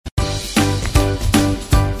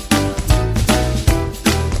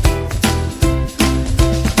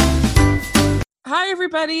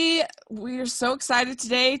everybody. We are so excited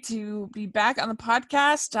today to be back on the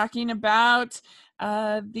podcast talking about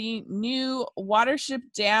the new Watership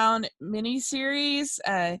Down miniseries.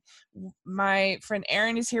 My friend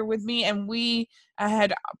Erin is here with me, and we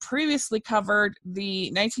had previously covered the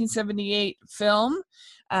 1978 film,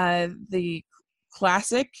 the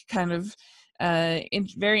classic, kind of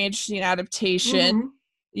very interesting adaptation. Mm-hmm.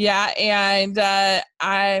 Yeah, and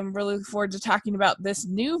I'm really looking forward to talking about this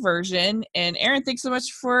new version. And Erin, thanks so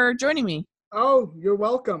much for joining me. Oh, you're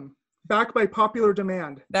welcome. Back by popular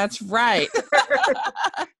demand. That's right.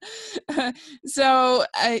 So,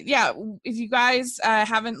 if you guys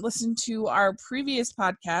haven't listened to our previous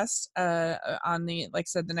podcast on the, like I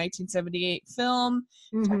said, the 1978 film,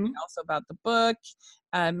 talking also about the book,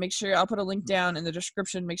 make sure I'll put a link down in the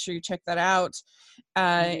description. Make sure you check that out.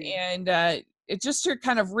 Just to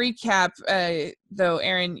kind of recap, though,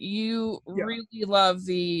 Erin, you really love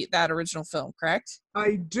that original film, correct?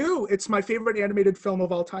 I do. It's my favorite animated film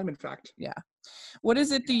of all time, in fact. Yeah. What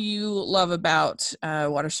is it that you love about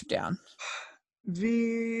Watership Down?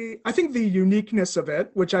 I think the uniqueness of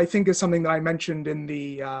it, which I think is something that I mentioned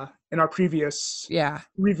in our previous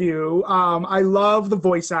review. I love the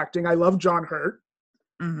voice acting. I love John Hurt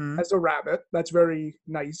as a rabbit. That's very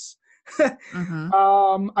nice.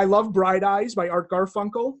 I love Bright Eyes by Art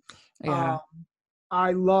Garfunkel.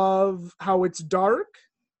 I love how it's dark,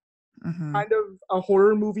 kind of a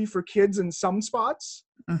horror movie for kids in some spots.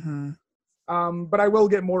 But I will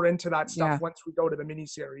get more into that stuff once we go to the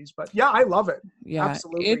miniseries. But yeah, I love it. Yeah,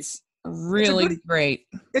 absolutely. It's really great.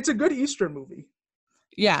 It's a good Easter movie.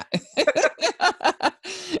 Yeah.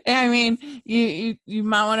 I mean, you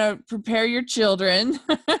might want to prepare your children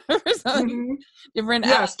for something different.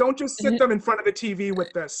 Yes, don't just sit them in front of the TV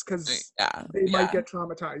with this, because they might get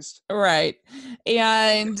traumatized. Right.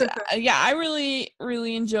 And I really,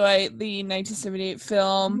 really enjoy the 1978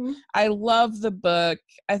 film. I love the book.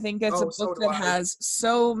 I think it's a book that has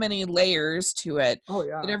so many layers to it. Oh,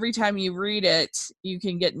 yeah. That every time you read it, you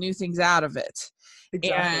can get new things out of it.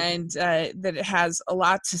 Exactly. And that it has a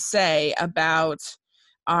lot to say about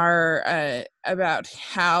about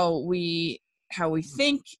how we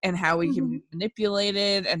think and how we can be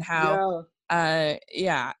manipulated, and how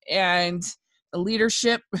and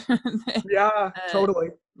leadership.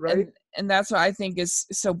 Totally right. And that's what I think is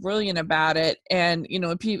so brilliant about it. And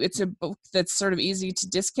it's a book that's sort of easy to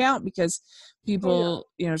discount, because people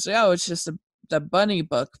say, oh, it's just the bunny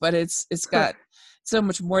book, but it's got so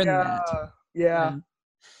much more than that.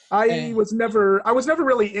 I was never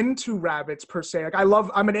really into rabbits per se. Like,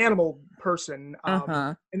 I'm an animal person,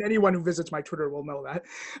 and anyone who visits my Twitter will know that.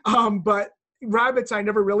 But rabbits, I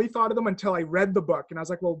never really thought of them until I read the book, and I was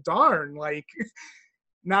like, well, darn, like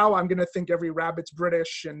now I'm gonna think every rabbit's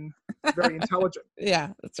British and very intelligent. Yeah,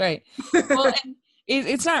 that's right. Well,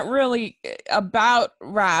 it's not really about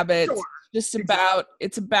rabbits. Sure,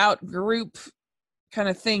 it's about group kind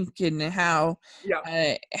of think, and how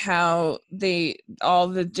they, all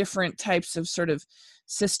the different types of sort of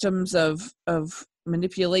systems of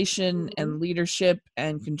manipulation and leadership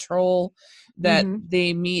and control that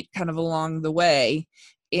they meet kind of along the way,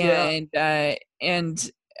 and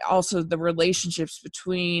also the relationships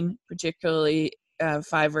between, particularly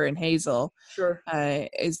Fiver and Hazel,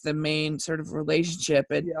 is the main sort of relationship,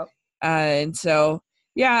 and so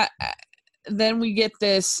then we get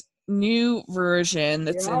this new version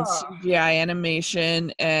that's in CGI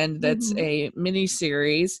animation, and that's a mini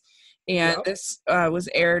series, and this was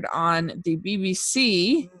aired on the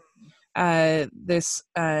BBC this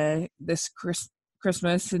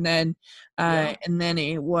Christmas, and then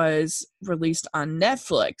it was released on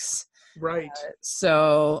Netflix,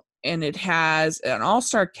 and it has an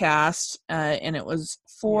all-star cast, and it was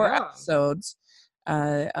 4 episodes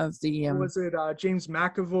of the was it James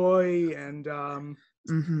McAvoy and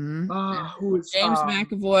who is James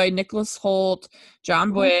McAvoy, Nicholas Hoult,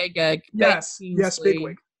 John Boyega,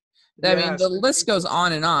 Bigwig. I mean, the list goes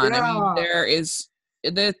on and on. I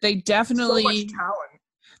mean, they definitely, so much talent.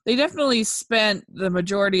 They definitely spent the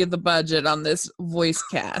majority of the budget on this voice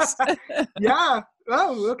cast.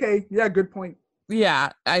 Oh, okay. Yeah, good point. Yeah,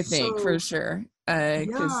 I think for sure.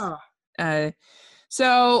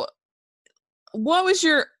 So what was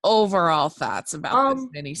your overall thoughts about this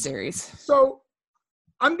miniseries? So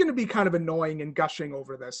I'm going to be kind of annoying and gushing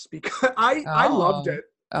over this, because I loved it.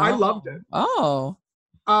 I loved it. Oh.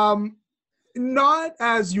 Not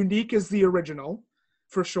as unique as the original,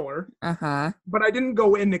 for sure. But I didn't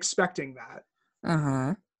go in expecting that.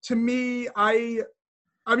 To me, I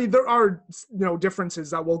mean, there are,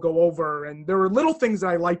 differences that we'll go over, and there were little things that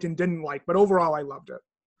I liked and didn't like, but overall I loved it.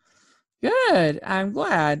 Good. I'm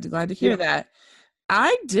glad to hear that.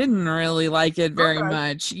 I didn't really like it very Okay.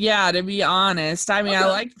 much. Yeah, to be honest. I mean, I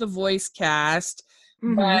liked the voice cast,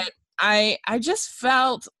 but I just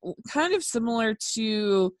felt kind of similar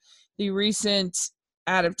to the recent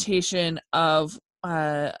adaptation of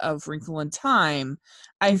Wrinkle in Time.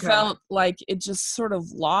 I felt like it just sort of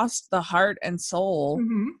lost the heart and soul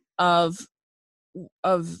of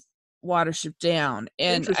Watership Down,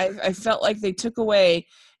 and I felt like they took away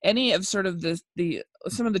any of sort of the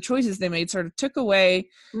some of the choices they made sort of took away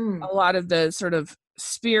a lot of the sort of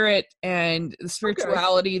spirit and the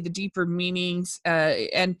spirituality, the deeper meanings,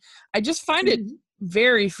 and I just find it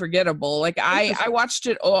very forgettable. Like I watched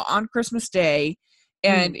it on Christmas Day,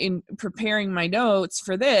 and in preparing my notes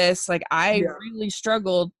for this, like I really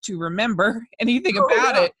struggled to remember anything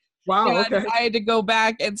about it. Wow. And I had to go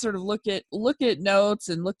back and sort of look at notes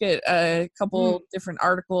and look at a couple different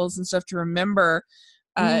articles and stuff to remember.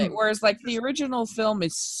 Whereas like the original film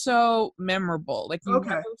is so memorable, like you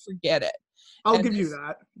never forget it. I'll give you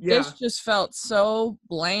that. Yeah. This just felt so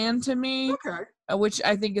bland to me, which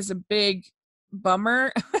I think is a big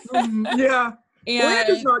bummer. Yeah. Bland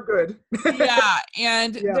is not good. Yeah,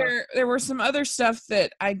 and there were some other stuff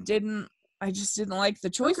that I just didn't like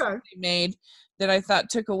the choices they made that I thought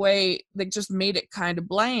took away, that just made it kind of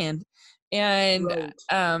bland. And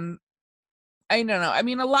I don't know. I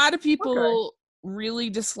mean, a lot of people really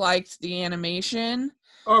disliked the animation.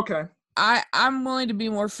 I'm willing to be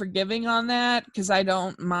more forgiving on that because I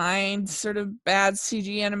don't mind sort of bad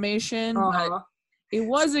CG animation, but it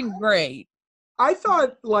wasn't great. I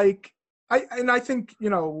thought like I think, you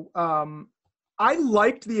know, I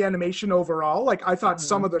liked the animation overall. Like I thought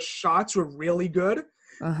some of the shots were really good.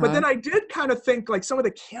 But then I did kind of think like some of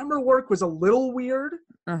the camera work was a little weird.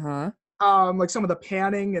 Like some of the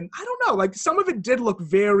panning, and I don't know, like some of it did look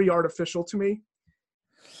very artificial to me.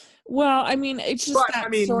 Well, I mean, it's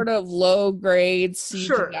just sort of low grade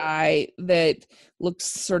CGI that looks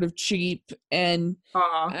sort of cheap, and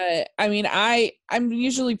I mean, I'm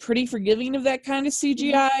usually pretty forgiving of that kind of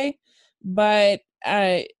CGI, but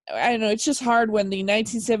I don't know, it's just hard when the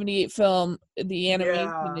 1978 film, the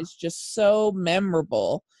animation is just so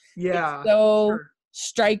memorable. It's so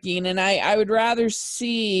striking, and I would rather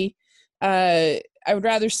see the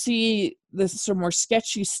sort of more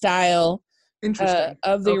sketchy style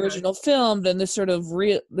of the original film than this sort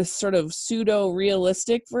of pseudo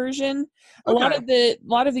realistic version. A lot of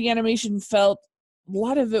the animation felt, a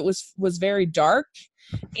lot of it was very dark,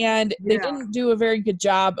 and they didn't do a very good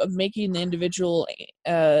job of making the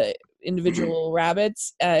individual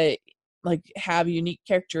rabbits like have unique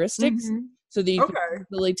characteristics, so that you could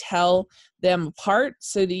really tell them apart,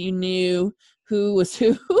 so that you knew who was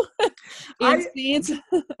who in scenes.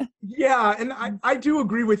 Yeah, and I do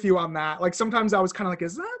agree with you on that. Like sometimes I was kind of like,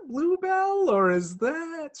 is that Bluebell or is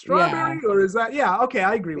that Strawberry or is that? Yeah, okay,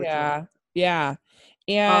 I agree with you. Yeah,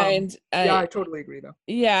 and I totally agree though.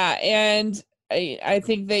 Yeah, and I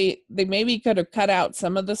think they maybe could have cut out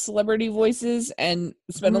some of the celebrity voices and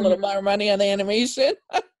spent a little more money on the animation.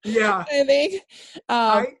 Yeah, I think.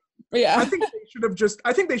 I think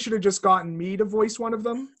they should have just gotten me to voice one of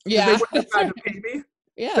them. Yeah, they wouldn't have had to pay me.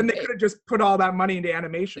 Yeah, then they could have just put all that money into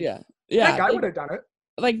animation. Yeah, Heck, I would have done it.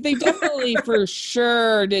 Like they definitely for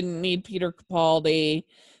sure didn't need Peter Capaldi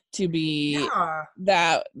to be.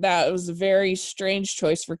 That was a very strange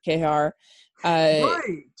choice for KR.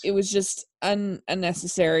 It was just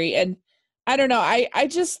unnecessary, and I don't know. I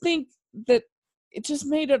just think that it just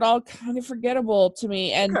made it all kind of forgettable to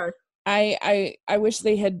me, and I wish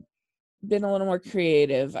they had been a little more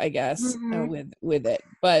creative, I guess, with it.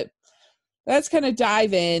 But let's kind of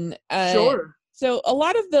dive in. Sure. So a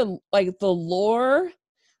lot of the lore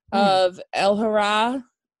of El-Hara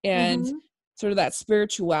and sort of that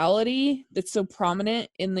spirituality that's so prominent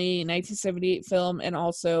in the 1978 film and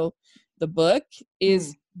also the book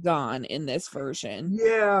is gone in this version.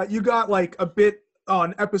 Yeah, you got like a bit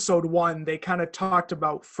on episode 1. They kind of talked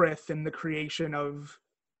about Frith and the creation of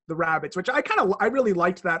the rabbits, which I really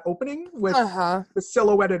liked that opening with the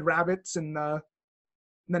silhouetted rabbits and the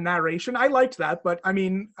narration. I liked that, but I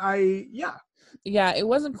mean, yeah, it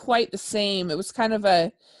wasn't quite the same. It was kind of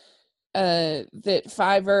a that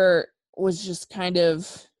Fiverr was just kind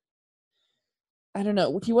of, I don't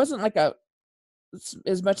know, he wasn't like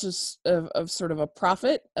as much as of sort of a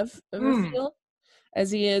prophet of a feel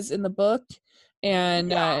as he is in the book,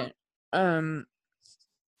 and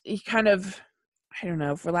he kind of, I don't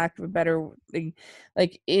know, for lack of a better thing,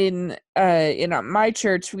 like in my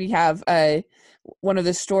church we have one of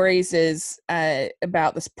the stories is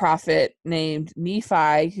about this prophet named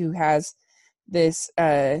Nephi who has this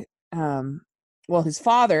his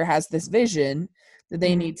father has this vision that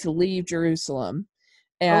they need to leave Jerusalem,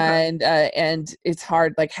 and it's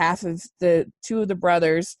hard. Like two of the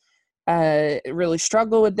brothers really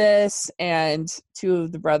struggle with this, and two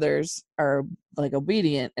of the brothers are like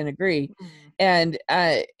obedient and agree. And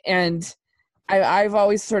I've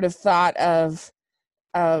always sort of thought of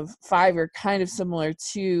Fiverr kind of similar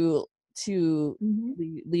to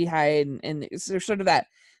Lehi, and there's sort of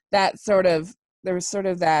that sort of, there was sort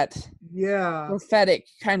of that prophetic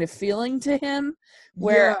kind of feeling to him,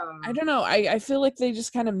 where I don't know, I feel like they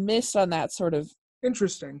just kind of missed on that sort of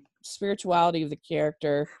interesting spirituality of the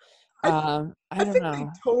character. I don't know. They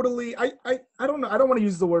totally, I don't know, I don't want to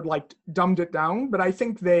use the word like dumbed it down, but I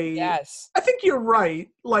think I think you're right,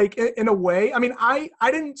 like in a way. I mean, I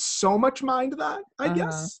didn't so much mind that, I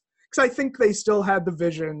guess, because I think they still had the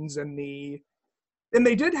visions and they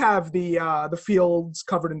did have the fields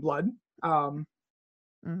covered in blood at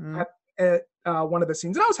one of the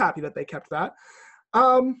scenes, and I was happy that they kept that.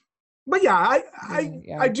 But yeah,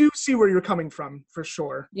 I do see where you're coming from, for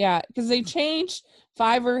sure. Yeah, because they changed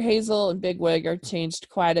Fiverr, Hazel, and Bigwig are changed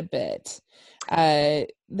quite a bit. And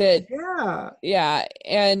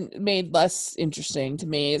made less interesting to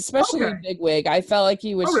me, especially Bigwig. I felt like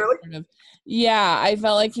he was I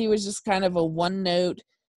felt like he was just kind of a one-note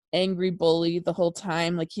angry bully the whole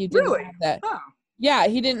time. Like he didn't have that. Oh. Yeah,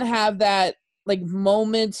 he didn't have that like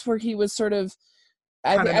moments where he was sort of.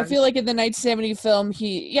 I feel like in the 1970 film,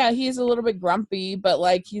 he's a little bit grumpy, but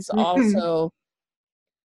like he's also,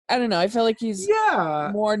 I don't know, I feel like he's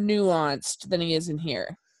more nuanced than he is in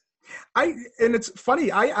here. And it's funny,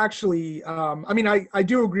 I actually, I mean, I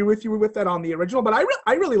do agree with you with that on the original, but I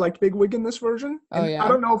really liked Bigwig in this version. And I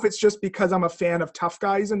don't know if it's just because I'm a fan of tough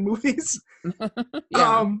guys in movies.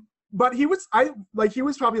 But he was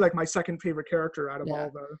probably like my second favorite character out of all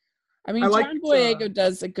the. I mean, John Boyega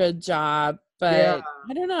does a good job, but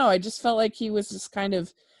I don't know. I just felt like he was just kind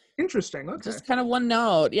of interesting. Okay. Just kind of one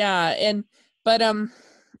note. Yeah. But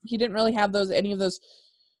he didn't really have any of those,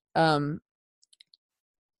 like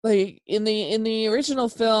in the original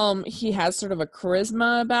film, he has sort of a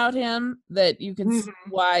charisma about him that you can see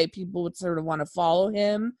why people would sort of want to follow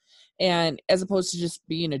him, and as opposed to just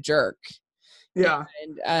being a jerk. Yeah.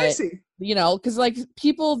 And I see. You know, because like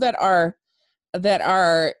people that are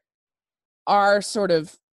sort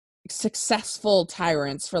of successful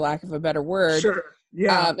tyrants, for lack of a better word. Sure.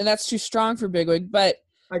 Yeah. And that's too strong for Bigwig, but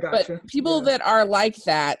but people that are like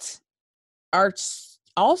that are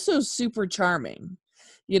also super charming.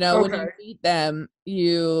 You know, when you meet them,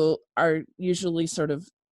 you are usually sort of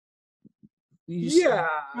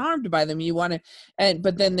charmed by them. You want to,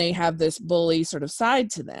 but then they have this bully sort of side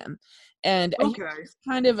to them, and he's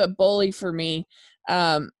kind of a bully for me.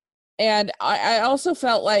 And I also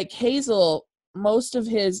felt like Hazel, most of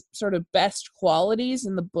his sort of best qualities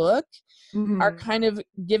in the book are kind of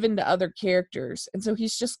given to other characters. And so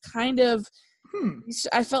he's just kind of,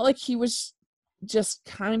 I felt like he was just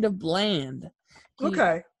kind of bland.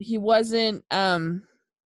 He wasn't,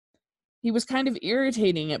 he was kind of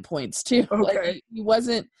irritating at points too. Like he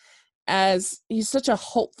wasn't he's such a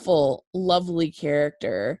hopeful, lovely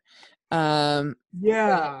character. They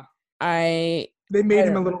made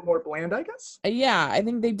him a little more bland, I guess. Yeah, I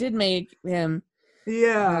think they did make him.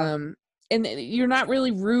 Yeah. And you're not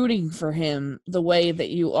really rooting for him the way that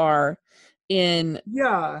you are in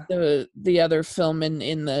the other film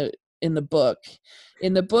in the book.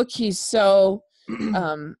 In the book, he's so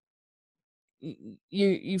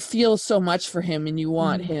you feel so much for him and you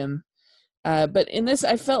want him. But in this,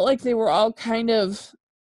 I felt like they were all kind of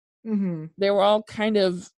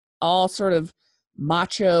all sort of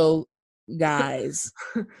macho guys.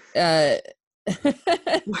 And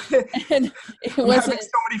it wasn't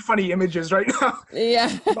so many funny images right now.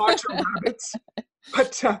 Macho rabbits.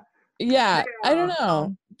 But I don't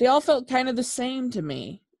know. They all felt kind of the same to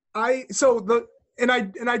me. I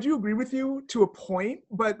do agree with you to a point,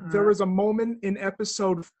 but there was a moment in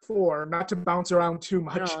episode 4, not to bounce around too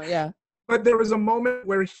much. But there was a moment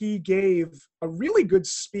where he gave a really good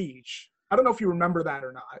speech. I don't know if you remember that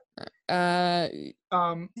or not.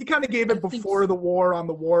 He kind of gave it before the war on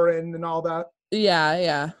the Warren and all that.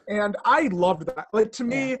 Yeah. And I loved that. Like, to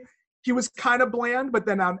me, he was kind of bland, but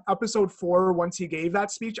then on episode 4, once he gave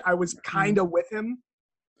that speech, I was kind of with him.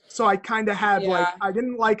 So I kind of had I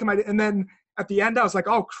didn't like him. And then at the end, I was like,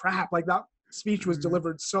 oh crap, like that speech was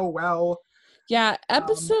delivered so well. Yeah,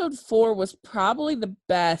 episode 4 was probably the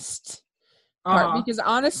best part because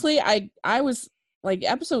honestly, I was like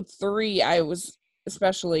episode 3. I was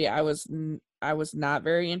not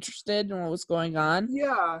very interested in what was going on.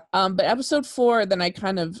 Yeah. But episode 4, then I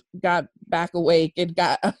kind of got back awake and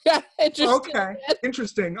got interested. Okay,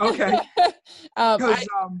 interesting. Okay. I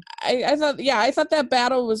thought that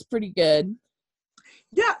battle was pretty good.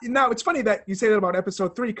 Yeah, now it's funny that you say that about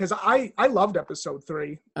episode 3 because I loved episode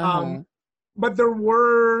 3. But there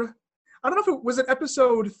were, I don't know if it was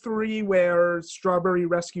episode 3 where Strawberry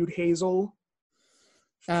rescued Hazel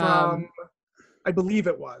from, I believe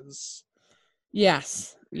it was.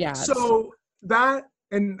 Yes. Yeah. So that,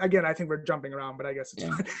 and again, I think we're jumping around, but I guess it's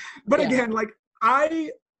fine. But again, like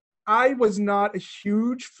I was not a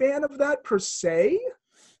huge fan of that per se.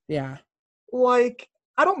 Yeah. Like,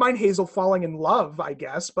 I don't mind Hazel falling in love, I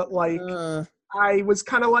guess, but like I was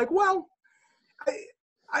kind of like, well,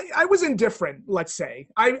 I was indifferent, let's say.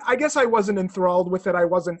 I guess I wasn't enthralled with it. I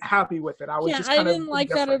wasn't happy with it. I was just kind of I didn't like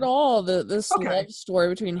that at all. This love story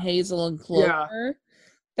between Hazel and Clover.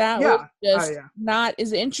 That was just not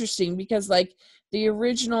as interesting because like the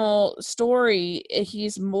original story,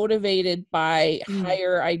 he's motivated by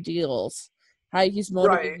higher ideals. He's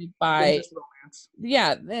motivated by romance.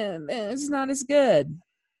 Yeah, it's not as good.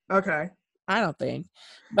 Okay. I don't think.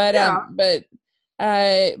 But yeah,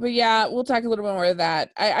 we'll talk a little bit more of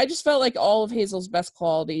that. I just felt like all of Hazel's best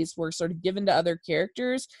qualities were sort of given to other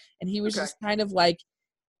characters, and he was just kind of like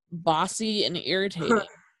bossy and irritating.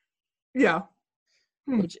 Yeah.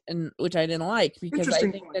 Which I didn't like because I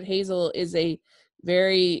think that Hazel is a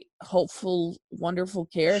very hopeful, wonderful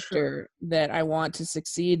character that I want to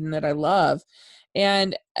succeed and that I love.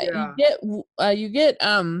 And you get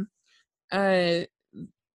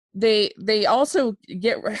they also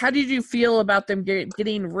get. How did you feel about them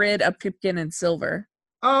getting rid of Pipkin and Silver?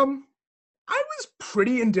 I was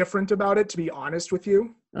pretty indifferent about it, to be honest with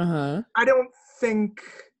you. I don't think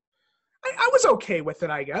I was okay with it,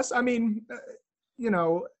 I guess. I mean, I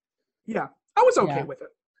was okay with it.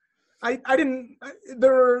 I didn't.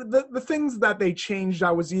 There were the things that they changed.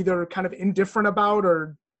 I was either kind of indifferent about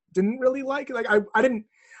or didn't really like. Like I didn't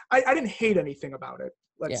hate anything about it.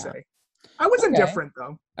 Let's say. I was indifferent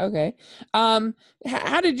though. Okay.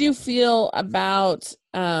 How did you feel about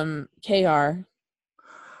KR?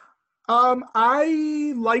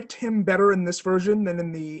 I liked him better in this version than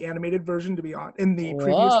in the animated version, to be honest. In the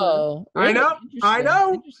previous version. Really? I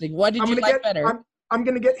know. Interesting. What did you like better? I'm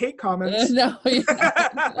gonna get hate comments. No.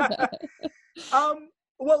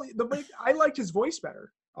 Well, I liked his voice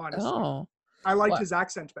better, honestly. Oh. I liked his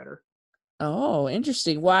accent better. Oh,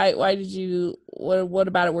 interesting. Why did you? What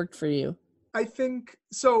about it worked for you? I think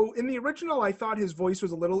so. In the original, I thought his voice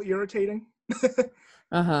was a little irritating.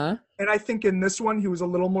 And I think in this one, he was a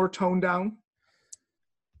little more toned down.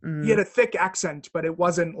 He had a thick accent, but it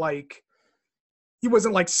wasn't like he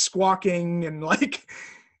wasn't like squawking and like,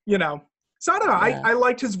 So I don't know. I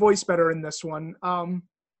liked his voice better in this one.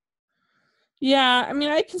 Yeah, I mean,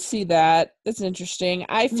 I can see that. That's interesting.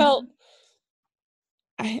 I felt.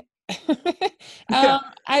 I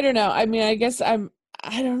don't know. I mean, I guess I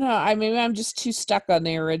don't know. I'm just too stuck on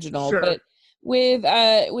the original. Sure. But with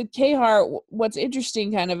KR, what's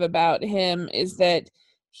interesting kind of about him is that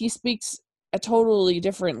he speaks a totally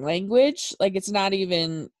different language. Like it's not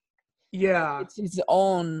even it's his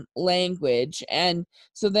own language. And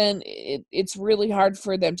so then it's really hard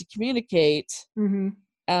for them to communicate.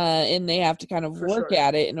 And they have to kind of work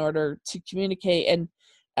at it in order to communicate.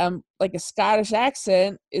 And like a Scottish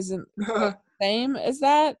accent isn't the same as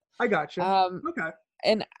that. I gotcha. Okay.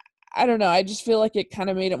 And I don't know. I just feel like it kind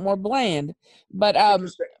of made it more bland. But I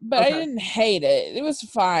didn't hate it. It was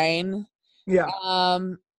fine. Yeah.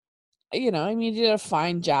 He did a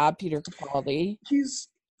fine job, Peter Capaldi.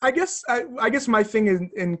 I guess my thing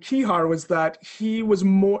in Kihar was that he was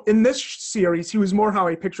more in this series. He was more how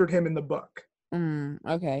I pictured him in the book.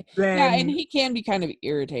 Okay. And he can be kind of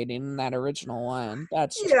irritating in that original one. I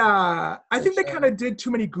think they kind of did too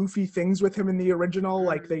many goofy things with him in the original.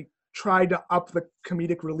 Like they tried to up the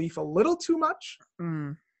comedic relief a little too much,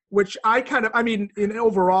 which in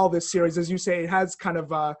overall this series, as you say, it has kind of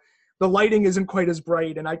the lighting isn't quite as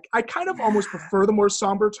bright, and I kind of almost prefer the more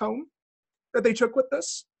somber tone that they took with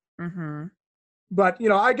this. But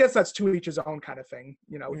I guess that's to each his own kind of thing.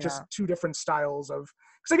 Just two different styles of.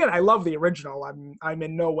 Because again, I love the original. I'm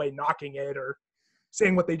in no way knocking it or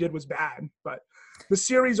saying what they did was bad, but the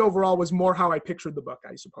series overall was more how I pictured the book,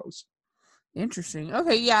 I suppose. Interesting.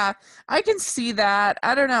 Okay, yeah, I can see that.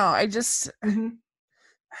 I don't know. I just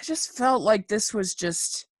felt like this was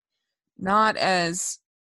just not as.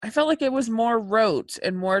 I felt like it was more rote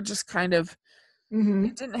and more just kind of.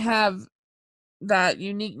 It didn't have that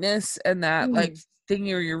uniqueness and that like thing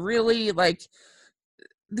you're really like.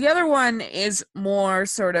 the other one is more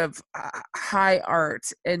sort of high art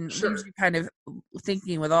and leaves you kind of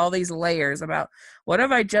thinking with all these layers about what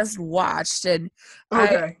have I just watched. And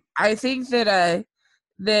I think that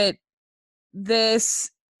that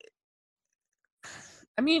this,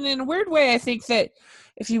 I mean, in a weird way, I think that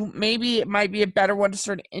if you, maybe it might be a better one to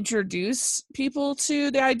sort of introduce people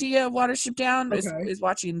to the idea of Watership Down is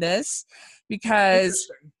watching this,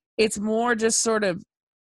 because it's more just sort of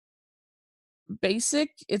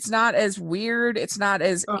basic. It's not as weird. It's not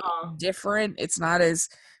as different. It's not as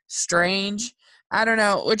strange. I don't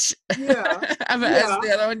know, which as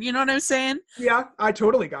the other one, you know what I'm saying? Yeah, I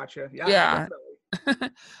totally got you. Yeah.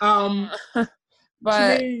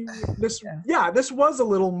 But to me, this was a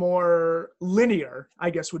little more linear,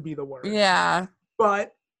 I guess would be the word. Yeah.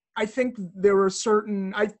 But I think there were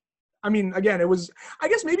certain, I mean, again, it was, I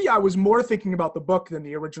guess maybe I was more thinking about the book than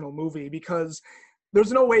the original movie, because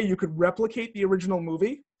there's no way you could replicate the original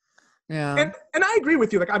movie. Yeah. And I agree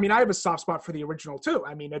with you. Like, I mean, I have a soft spot for the original too.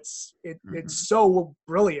 I mean, it's so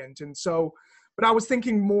brilliant. And so, but I was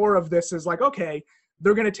thinking more of this as like, okay,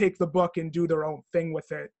 they're going to take the book and do their own thing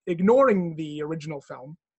with it, ignoring the original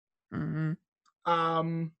film.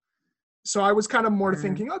 So I was kind of more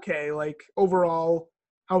thinking, okay, like overall,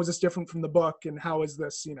 how is this different from the book, and how is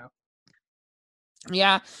this, you know?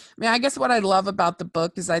 Yeah. I mean, I guess what I love about the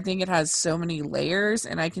book is I think it has so many layers,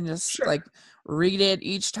 and I can just like read it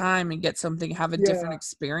each time and get something, have a different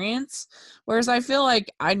experience. Whereas I feel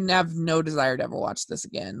like I have no desire to ever watch this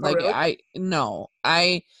again. Like I mean,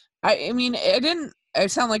 I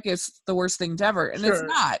sound like it's the worst thing ever, and it's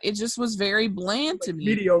not. It just was very bland to me.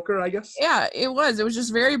 Mediocre, I guess. Yeah, it was. It was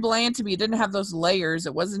just very bland to me. It didn't have those layers.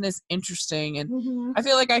 It wasn't as interesting, and I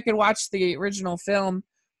feel like I could watch the original film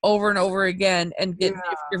over and over again and get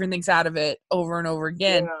different things out of it over and over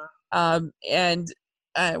again.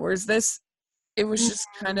 Whereas this, it was just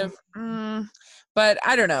kind of, but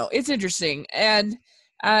I don't know. It's interesting, and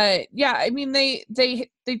I mean, they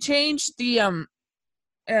changed the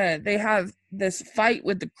they have this fight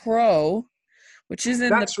with the crow, which is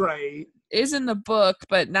in is in the book,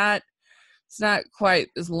 but not. It's not quite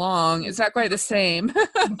as long. It's not quite the same.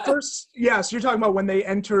 First, so you're talking about when they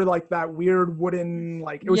enter like that weird wooden,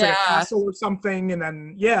 like it was like a castle or something, and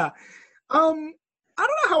then I don't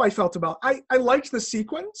know how I felt about. I liked the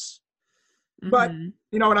sequence, but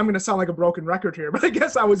you know, and I'm going to sound like a broken record here, but I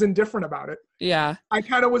guess I was indifferent about it. Yeah, I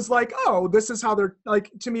kind of was like, oh, this is how they're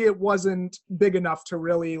like. To me, it wasn't big enough to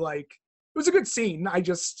really like. It was a good scene. I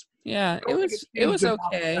just it was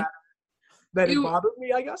okay. That it bothered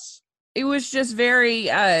me, I guess. It was just very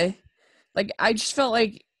like I just felt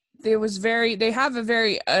like they have a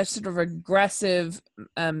very sort of aggressive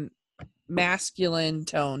masculine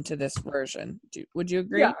tone to this version. Would you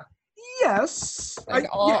agree? Yes.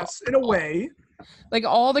 Yes, in a way. Like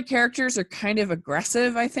all the characters are kind of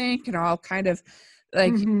aggressive, I think, and all kind of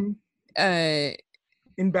like in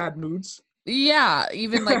bad moods. Yeah,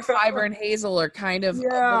 even like Fiverr and Hazel are kind of a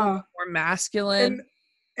little more masculine.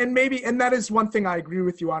 And maybe, and that is one thing I agree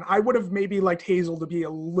with you on. I would have maybe liked Hazel to be a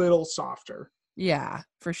little softer. Yeah,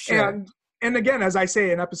 for sure. And again, as I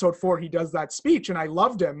say, in episode 4, he does that speech, and I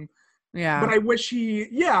loved him. Yeah. But I wish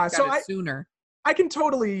sooner. I can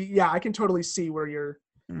totally see where you're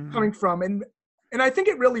coming from. And I think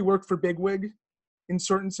it really worked for Bigwig in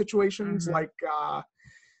certain situations, like,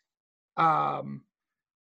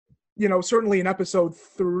 you know, certainly in episode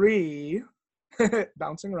 3,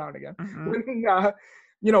 bouncing around again, when,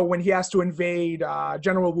 you know, when he has to invade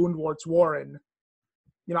General Woundwart's Warren.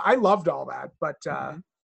 You know, I loved all that, but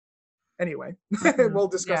anyway, we'll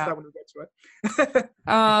discuss that when we get to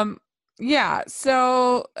it.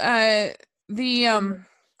 So the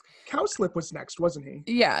Cowslip was next, wasn't he?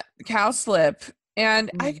 Yeah, Cowslip.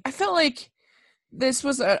 And I felt like this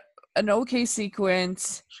was an okay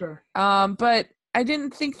sequence. Sure. But I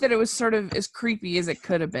didn't think that it was sort of as creepy as it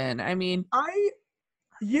could have been. I mean,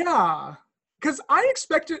 because I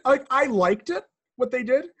expected, like, I liked it, what they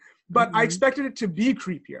did, but I expected it to be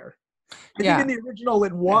creepier. I think in the original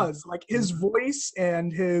it was. Like, his voice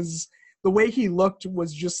and the way he looked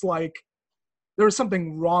was just like, there was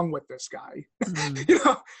something wrong with this guy. You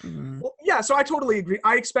know? Well, so I totally agree.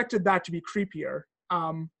 I expected that to be creepier.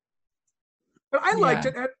 But I liked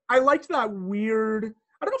it. And I liked that weird,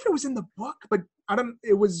 I don't know if it was in the book, but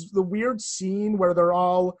it was the weird scene where they're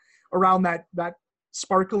all around that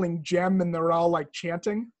sparkling gem and they're all like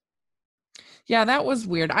chanting. Yeah, that was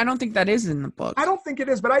weird. I don't think that is in the book. I don't think it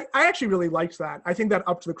is, but I actually really liked that. I think that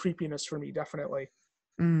upped the creepiness for me, definitely.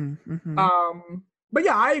 But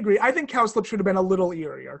yeah, I agree. I think Cowslip should have been a little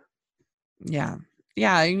eerier. Yeah.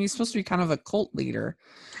 Yeah, I mean, he's supposed to be kind of a cult leader.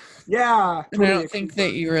 Yeah, totally. And I don't think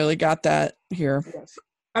that you really got that here. Yes.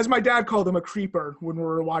 As my dad called him, a creeper when we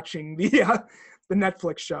were watching the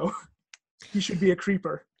Netflix show. He should be a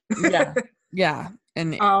creeper. Yeah.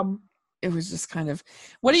 And it was just kind of.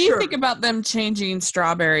 What do you think about them changing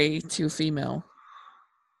Strawberry to female?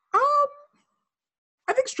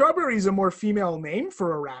 I think Strawberry is a more female name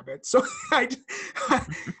for a rabbit. So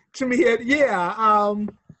to me,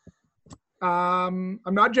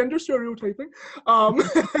 I'm not gender stereotyping,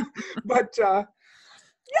 but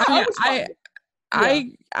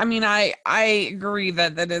I mean, I agree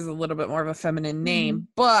that is a little bit more of a feminine name,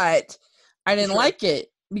 but I didn't like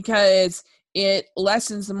it because it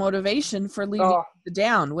lessens the motivation for leaving the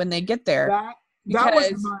down when they get there. That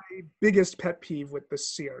was my biggest pet peeve with the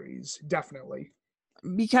series, definitely.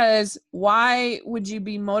 Because why would you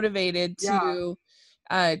be motivated to,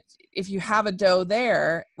 if you have a doe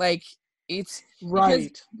there, like it's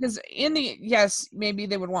right. Because yes, maybe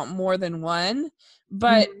they would want more than one,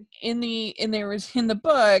 but in the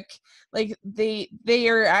book, like they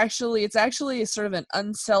are actually, it's actually a sort of an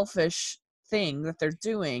unselfish thing that they're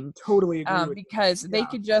doing. Totally agree with because they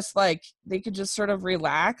could just sort of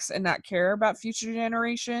relax and not care about future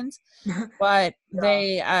generations, but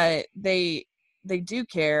they do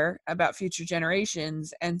care about future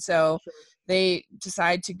generations, and so they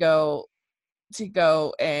decide to go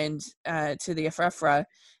and to the Ephrafra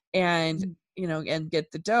and and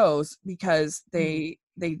get the does because they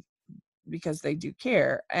do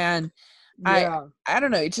care. And I don't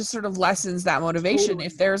know, it just sort of lessens that motivation. Totally.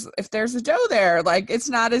 If there's a doe there, like it's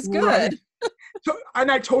not as good. Right. So,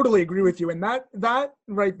 and I totally agree with you. And that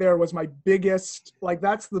right there was my biggest, like,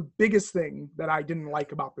 that's the biggest thing that I didn't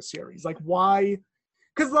like about the series. Like, why?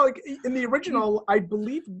 Because, like, in the original, I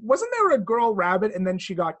believe, wasn't there a girl rabbit and then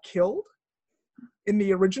she got killed in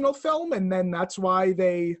the original film? And then that's why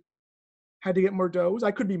they had to get more does? I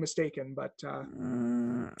could be mistaken, but I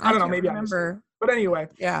don't know. Maybe I remember. But anyway,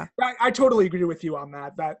 I totally agree with you on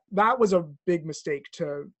that. That was a big mistake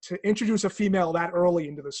to introduce a female that early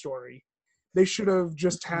into the story. They should have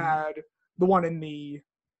just had the one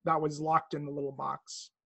that was locked in the little box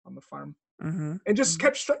on the farm, and just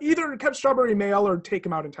kept Strawberry male or take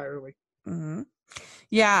him out entirely.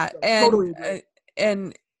 Yeah, so, and totally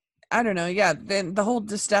and I don't know. Yeah, then the whole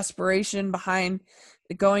desperation behind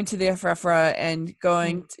going to the Ephrafra and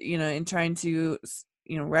going to, and trying to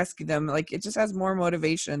rescue them, like it just has more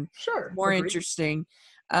motivation, more interesting,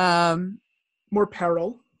 more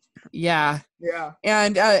peril. Yeah.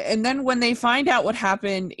 And then when they find out what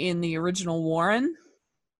happened in the original Warren,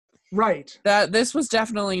 right, that this was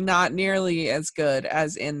definitely not nearly as good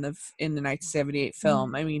as in the 1978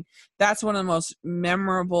 film. I mean, that's one of the most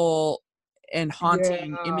memorable and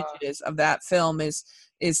haunting images of that film is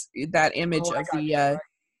that image of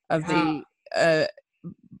the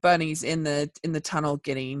bunnies in the tunnel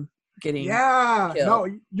getting killed. No,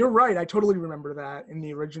 you're right. I totally remember that in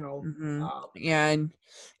the original. And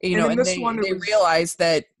they realized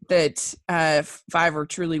that Fiver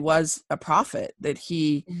truly was a prophet, that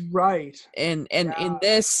he and in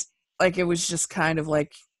this, like, it was just kind of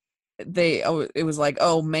like it was like,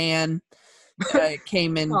 oh man,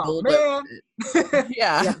 came in like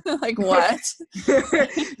what?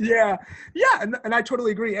 And I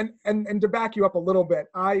totally agree. And to back you up a little bit,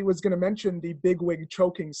 I was going to mention the bigwig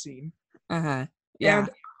choking scene. And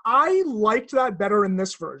I liked that better in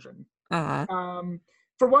this version.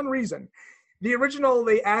 For one reason, the original,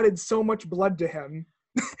 they added so much blood to him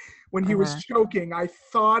when he was choking. I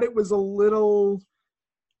thought it was a little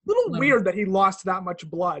weird that he lost that much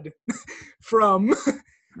blood from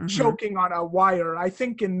choking on a wire. I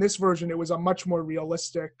think in this version it was a much more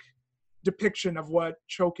realistic depiction of what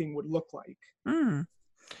choking would look like.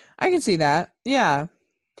 I can see that. Yeah.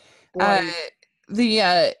 That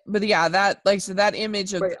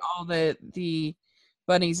image of all the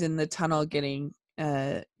bunnies in the tunnel getting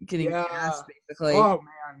gassed, basically. Oh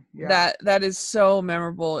man. Yeah. That is so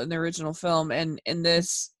memorable in the original film, and in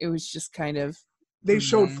this it was just kind of, they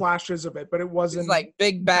showed flashes of it, but it wasn't like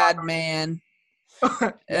big bad man.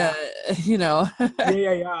 Yeah.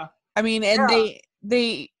 I mean, and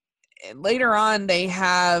they later on they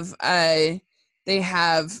have a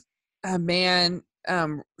man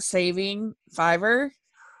saving Fiver.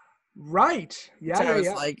 Right. I was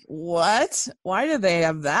like, what? Why do they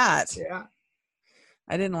have that? Yeah.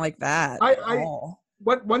 I didn't like that at all.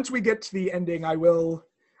 Once we get to the ending, I will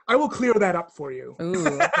clear that up for you.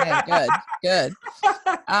 Ooh, okay, good.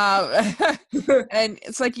 And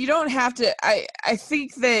it's like, you don't have to. I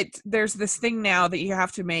think that there's this thing now that you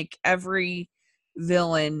have to make every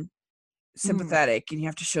villain sympathetic, and you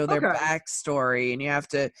have to show their Okay. backstory, and you have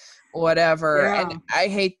to whatever. Yeah. And I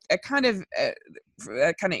hate it.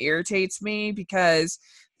 That kind of irritates me, because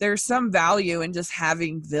there's some value in just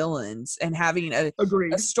having villains and having a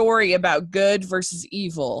Agreed. story about good versus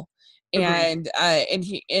evil. Agreed.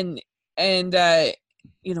 And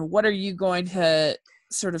you know, what are you going to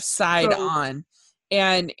sort of side on?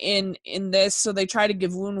 And in this, so they try to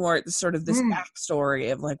give Woundwort this sort of this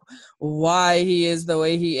backstory of like why he is the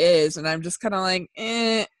way he is, and I'm just kind of like,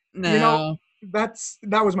 no. You know,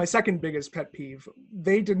 that was my second biggest pet peeve.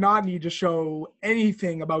 They did not need to show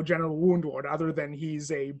anything about General Woundwort other than he's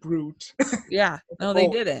a brute. Yeah, no, they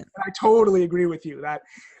didn't. I totally agree with you that,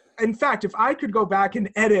 in fact, if I could go back and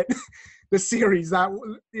edit the series, that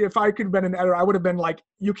if I could have been an editor, I would have been like,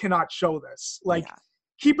 you cannot show this. Like,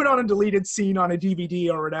 keep it on a deleted scene on a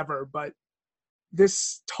DVD or whatever, but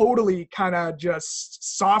this totally kind of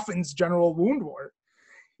just softens General Woundwort.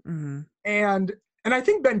 Mm-hmm. And I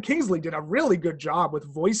think Ben Kingsley did a really good job with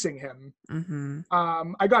voicing him. Mm-hmm.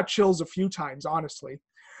 I got chills a few times, honestly.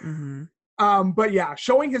 Mm-hmm. But yeah,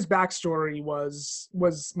 showing his backstory was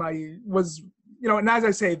you know, and as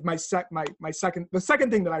I say, the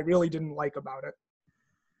second thing that I really didn't like about it.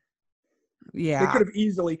 Yeah, they could have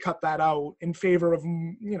easily cut that out in favor of,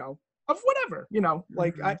 you know, of whatever, you know,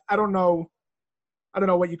 like I don't know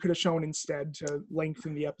what you could have shown instead to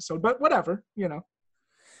lengthen the episode, but whatever, you know.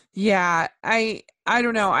 Yeah, I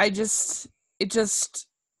don't know. It just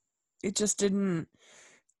didn't.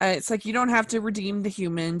 It's like, you don't have to redeem the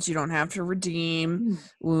humans. You don't have to redeem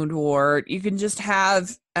Woundwort. You can just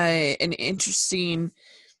have an interesting.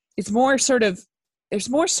 There's more sort of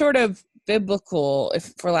biblical,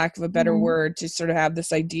 if for lack of a better word, to sort of have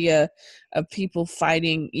this idea of people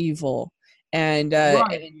fighting evil, and that,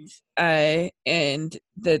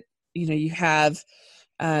 you know, you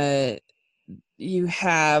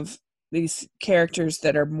have these characters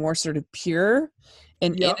that are more sort of pure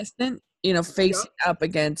and innocent, you know, facing up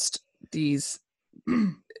against these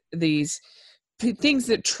things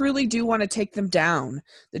that truly do want to take them down,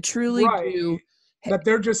 that truly do, that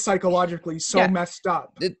they're just psychologically so messed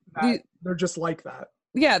up that they're just like that.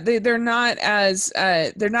 Yeah, they're not as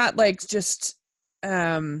they're not like just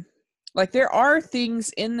like, there are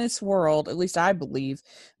things in this world, at least I believe,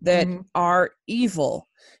 that are evil,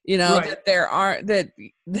 you know, that there are that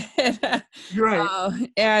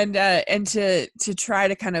and to try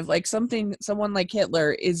to kind of like someone like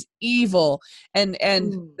Hitler is evil, and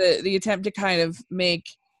the attempt to kind of make,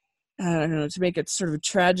 I don't know, to make it sort of a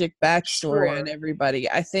tragic backstory on everybody.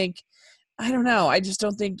 I don't know. I just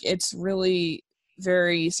don't think it's really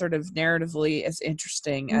very sort of narratively as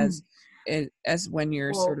interesting as when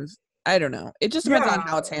you're sort of, I don't know. It just depends on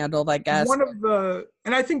how it's handled, I guess.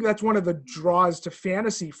 And I think that's one of the draws to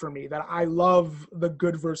fantasy for me, that I love the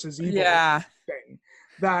good versus evil thing.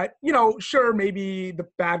 That, you know, sure, maybe the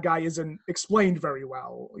bad guy isn't explained very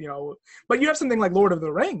well, you know, but you have something like Lord of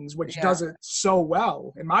the Rings, which does it so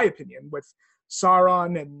well, in my opinion, with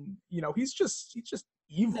Sauron, and, you know, he's just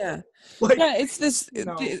evil. It's this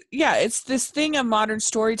it's this thing of modern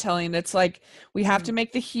storytelling that's like, we have to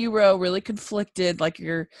make the hero really conflicted, like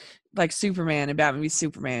you're like Superman and Batman v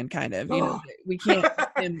Superman, kind of, you know. We can't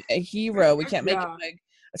make him a hero, we can't make him like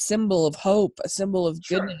a symbol of hope, a symbol of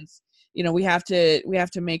goodness, you know. We have to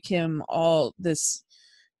make him all this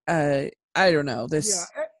I don't know, this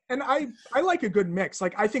and I like a good mix.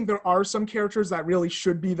 Like, I think there are some characters that really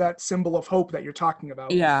should be that symbol of hope that you're talking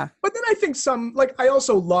about. Yeah. But then I think some, like, I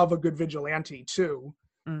also love a good vigilante too.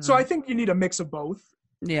 So I think you need a mix of both.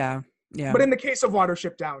 Yeah. Yeah. But in the case of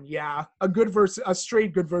Watership Down, a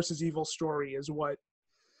straight good versus evil story is what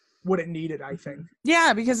it needed, I think.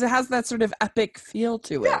 Yeah, because it has that sort of epic feel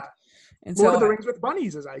to it. And Lord of the Rings with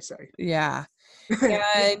bunnies, as I say. Yeah.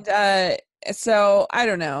 And so I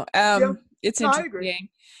don't know. It's interesting. I agree.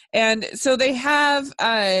 And so they have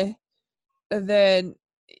then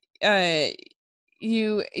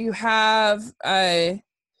you have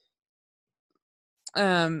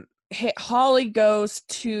Holly goes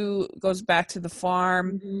back to the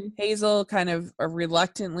farm. Hazel kind of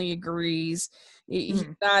reluctantly agrees. He's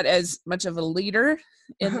not as much of a leader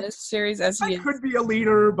in this series as he could be a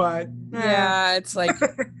leader, but it's like,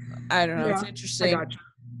 I don't know. It's interesting. I gotcha.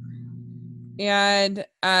 And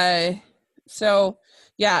so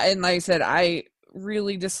and like I said, I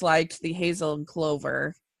really disliked the Hazel and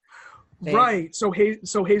Clover thing. Right. So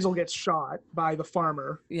Hazel gets shot by the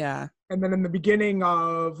farmer. Yeah. And then in the beginning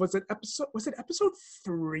of was it episode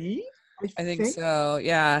 3? I think so.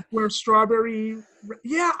 Yeah. Where Strawberry.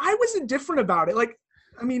 Yeah, I was indifferent about it. Like,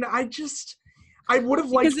 I mean, I would have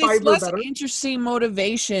liked because it's Fiverr less better. interesting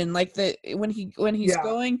motivation. Like when he's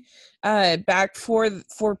going back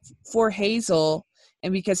for Hazel,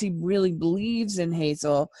 and because he really believes in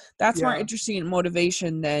Hazel, that's more interesting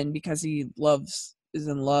motivation than because he is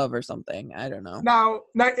in love or something. I don't know. Now,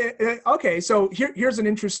 okay, so here's an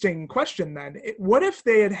interesting question then. What if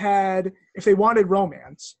they if they wanted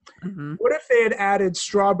romance, what if they had added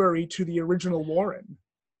Strawberry to the original Warren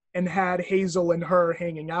and had Hazel and her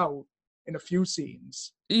hanging out in a few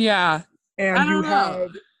scenes? Yeah. And you had,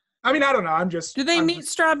 I mean, I don't know. Do they meet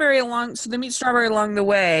Strawberry along? So they meet Strawberry along the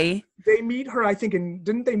way. They meet her, I think,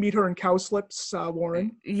 didn't they meet her in Cowslip's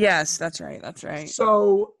Warren? Yes, that's right. That's right.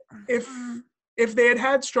 So if they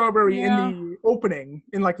had Strawberry in the opening,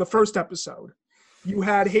 in like the first episode, you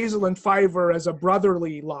had Hazel and Fiverr as a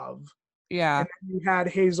brotherly love. Yeah. And then you had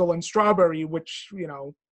Hazel and Strawberry, which,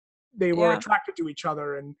 they were attracted to each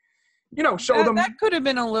other and, show them. That could have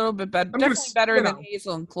been a little bit better. Definitely better than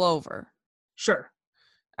Hazel and Clover. Sure.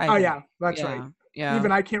 Yeah, that's right. Yeah.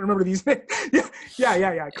 Even I can't remember these names.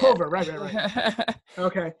 Yeah. Clover, right.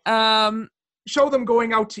 Okay. Show them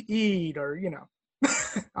going out to eat or,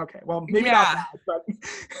 Okay, well, maybe not that, but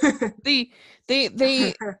they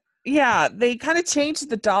kind of changed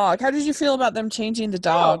the dog. How did you feel about them changing the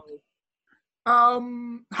dog?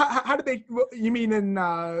 How did they? You mean in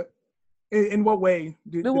what way?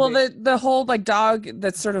 The whole like dog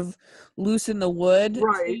that's sort of loose in the wood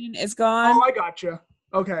scene is gone. Oh, I gotcha.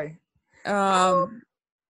 Okay. Yeah,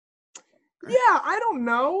 I don't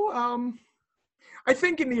know. I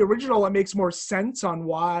think in the original it makes more sense on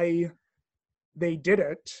why they did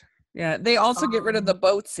it. Yeah, they also get rid of the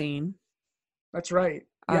boat scene. That's right.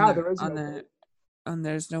 Yeah, there is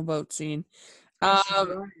there's no boat scene. Right.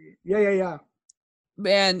 Yeah.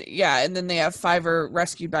 And then they have Fiverr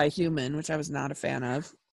rescued by a human, which I was not a fan of.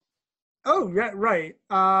 Oh, yeah, right.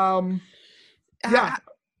 How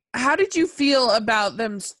did you feel about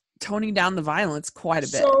them toning down the violence quite a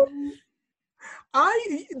bit? So,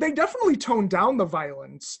 they definitely toned down the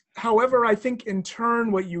violence. However, I think in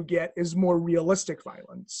turn what you get is more realistic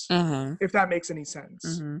violence, if that makes any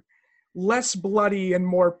sense. Less bloody and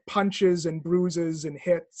more punches and bruises and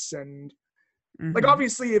hits and like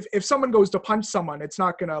obviously if someone goes to punch someone, it's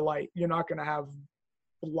not gonna you're not gonna have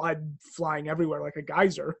blood flying everywhere like a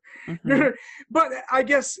geyser. But I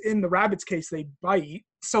guess in the rabbit's case they bite,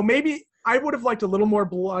 so maybe I would have liked a little more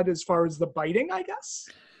blood as far as the biting, I guess.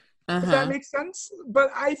 If that makes sense.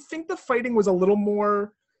 But I think the fighting was a little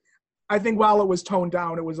more, I think while it was toned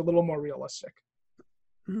down, it was a little more realistic.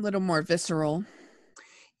 A little more visceral.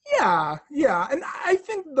 Yeah. And I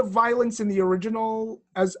think the violence in the original,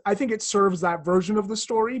 I think it serves that version of the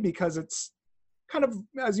story because it's kind of,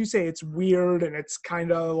 as you say, it's weird and it's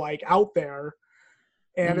kind of like out there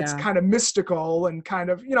and it's kind of mystical and kind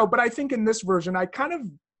of, but I think in this version, I kind of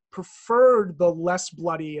preferred the less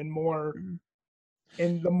bloody and more...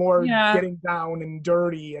 and the more getting down and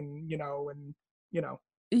dirty and I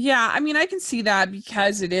mean I can see that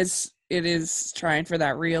because it is trying for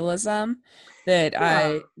that realism that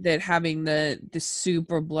that having the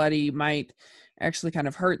super bloody might actually kind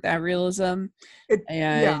of hurt that realism.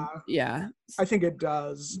 I think it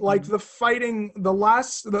does. Like the fighting,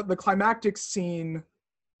 the climactic scene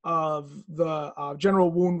of the General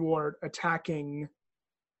Woundwort attacking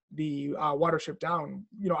the Watership Down,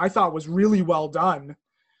 I thought was really well done.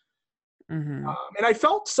 And I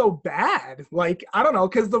felt so bad. Like, I don't know,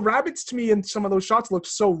 because the rabbits to me in some of those shots looked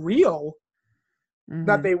so real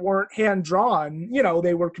that they weren't hand-drawn.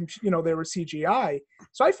 They were CGI.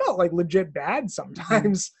 So I felt like legit bad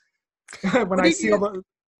sometimes when I see all the...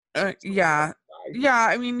 I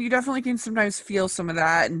mean, you definitely can sometimes feel some of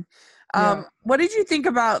that. And what did you think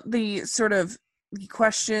about the sort of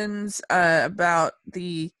questions about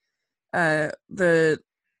the sort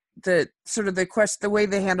of the way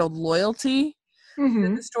they handled loyalty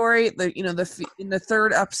in the story? In the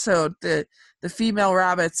third episode, the female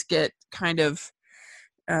rabbits get kind of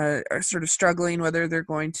are sort of struggling whether they're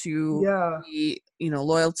going to be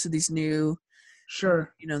loyal to these new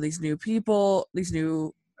these new people, these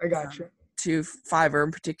new I got you to Fiverr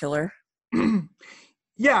in particular.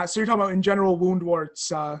 Yeah, so you're talking about in General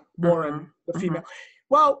Woundwort's Warren, the female.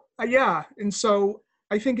 Well, and so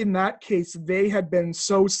I think in that case, they had been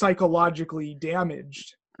so psychologically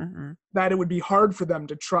damaged that it would be hard for them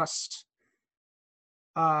to trust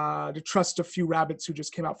a few rabbits who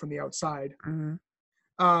just came out from the outside.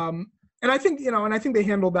 And I think, and I think they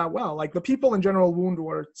handled that well. Like the people in General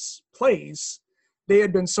Woundwort's plays, they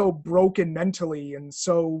had been so broken mentally and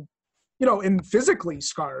so, and physically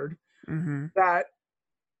scarred that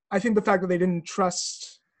I think the fact that they didn't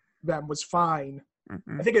trust them was fine.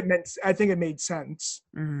 I think it made sense.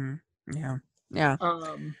 Yeah. Yeah,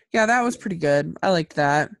 that was pretty good. I liked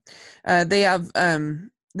that. They have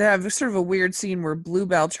sort of a weird scene where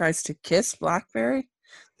Bluebell tries to kiss Blackberry.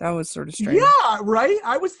 That was sort of strange. Yeah, right.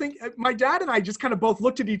 I was thinking, my dad and I just kind of both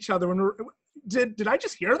looked at each other and did I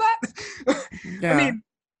just hear that? Yeah.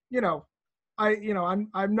 I mean,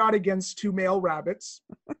 I'm not against two male rabbits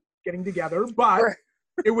getting together, but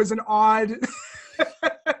it was an odd.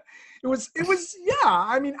 It was yeah.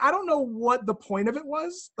 I mean, I don't know what the point of it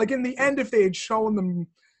was. Like in the end, if they had shown them,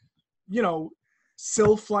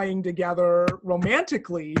 still flying together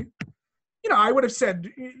romantically, I would have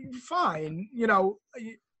said fine.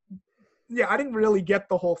 Yeah, I didn't really get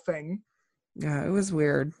the whole thing. Yeah, it was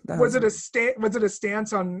weird. Was it a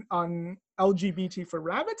stance on LGBT for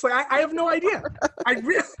rabbits? Like I have no idea. I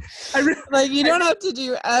really like you don't have to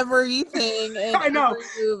do everything in every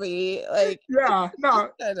movie. Like yeah, no,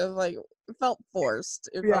 kind of like it felt forced.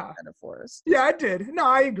 It felt kind of forced. Yeah, it did. No,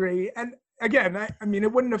 I agree. And again, I mean,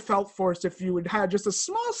 it wouldn't have felt forced if you had had just a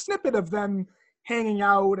small snippet of them hanging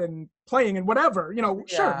out and playing and whatever.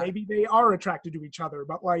 Sure, maybe they are attracted to each other,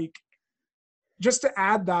 but like. Just to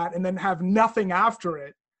add that and then have nothing after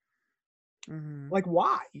it. Like,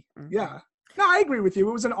 why? Yeah. No, I agree with you.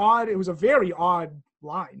 It was a very odd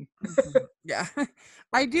line. Yeah.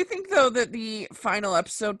 I do think, though, that the final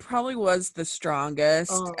episode probably was the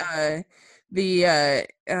strongest. The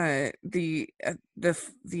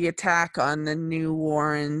attack on the new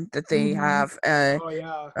Warren that they have,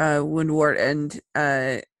 Woundwort, and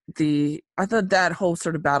I thought that whole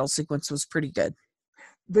sort of battle sequence was pretty good.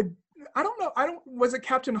 I don't know. Was it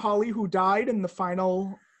Captain Holly who died in the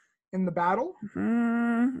battle?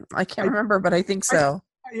 I can't remember, but I think so.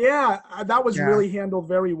 That was really handled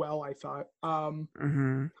very well, I thought.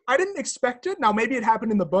 I didn't expect it. Now, maybe it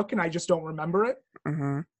happened in the book and I just don't remember it.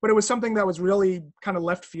 But it was something that was really kind of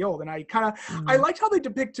left field. And I liked how they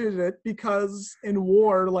depicted it because in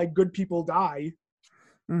war, like, good people die.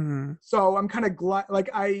 So I'm kind of glad, like,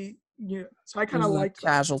 so I kind of like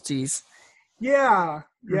casualties. Yeah.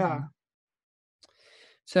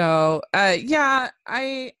 So, I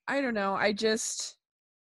don't know. I just,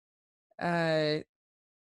 for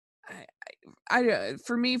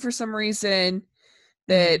me, for some reason,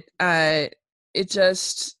 that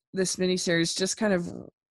this miniseries just kind of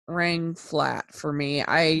rang flat for me.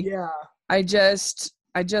 I just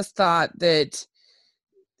thought that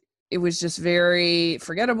it was just very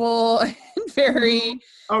forgettable and very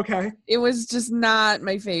okay. It was just not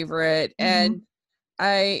my favorite, and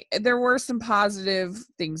there were some positive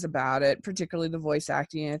things about it, particularly the voice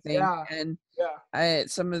acting, I think, and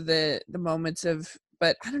some of the moments of,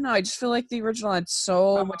 but I don't know, I just feel like the original had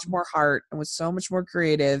so much more heart and was so much more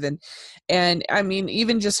creative, and I mean,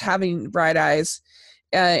 even just having Bright Eyes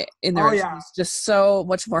in the original was just so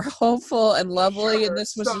much more hopeful and lovely, and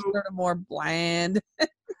this was just sort of more bland.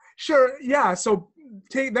 Sure, yeah. So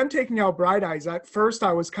them taking out Bright Eyes, at first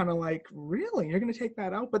I was kind of like, really? You're going to take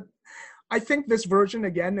that out? But I think this version,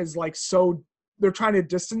 again, is like they're trying to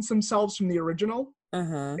distance themselves from the original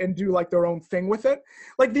and do like their own thing with it.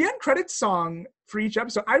 Like the end credits song for each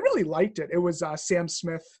episode, I really liked it. It was Sam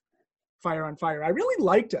Smith, Fire on Fire. I really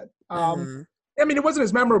liked it. I mean, it wasn't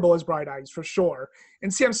as memorable as Bright Eyes, for sure.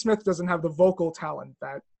 And Sam Smith doesn't have the vocal talent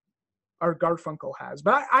that Art Garfunkel has.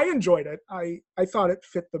 But I enjoyed it. I thought it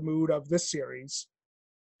fit the mood of this series.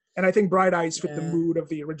 And I think Bright Eyes fit the mood of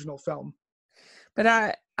the original film. But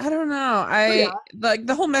I don't know. Like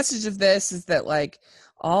the whole message of this is that like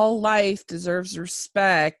all life deserves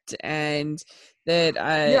respect, and that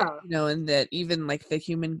and that even like the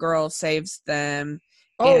human girl saves them.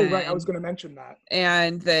 Right, I was going to mention that.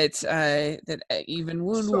 And that even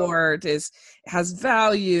Woundwort has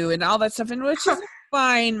value and all that stuff, and which is a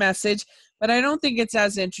fine message, but I don't think it's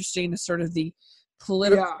as interesting as sort of the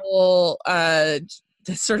political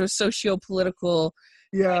the sort of socio-political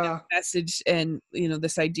kind of message, and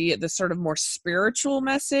this idea, the sort of more spiritual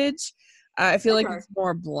message. I feel like it's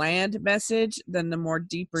more bland message than the more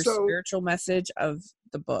deeper spiritual message of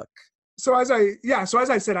the book. So as I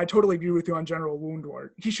said, I totally agree with you on General Woundwort.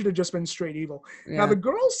 He should have just been straight evil. Now the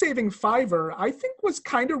girl saving Fiverr, I think, was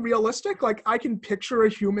kind of realistic. Like I can picture a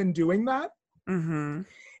human doing that, and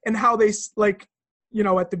how they like.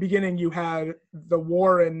 At the beginning you had the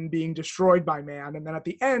Warren being destroyed by man, and then at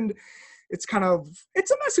the end, it's a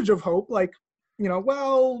message of hope. Like,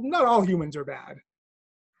 well, not all humans are bad.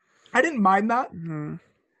 I didn't mind that.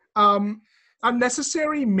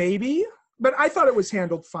 Unnecessary, maybe, but I thought it was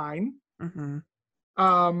handled fine.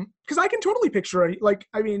 Because I can totally picture it. Like,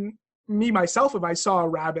 I mean, me myself, if I saw a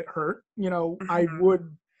rabbit hurt, I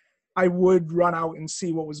would I would run out and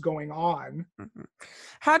see what was going on. Mm-hmm.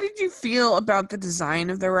 How did you feel about the design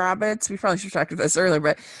of the rabbits? We probably should have talked about this earlier,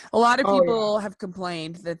 but a lot of people have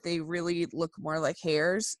complained that they really look more like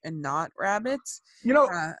hares and not rabbits. You know,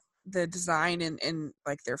 the design and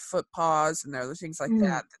like their foot paws and other things like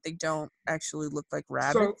that they don't actually look like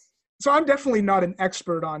rabbits. So I'm definitely not an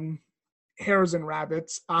expert on hares and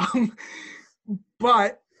rabbits,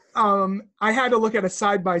 but I had to look at a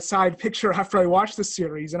side-by-side picture after I watched the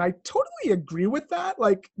series, and I totally agree with that.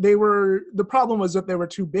 Like, the problem was that they were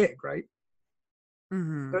too big, right?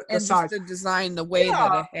 Mm-hmm. And size. Just the design, the way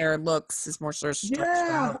that a hare looks is more sort of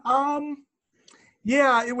stretched out.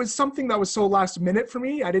 Yeah, it was something that was so last minute for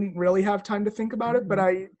me. I didn't really have time to think about it, but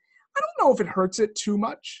I don't know if it hurts it too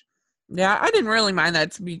much. Yeah, I didn't really mind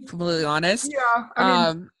that, to be completely honest. Yeah,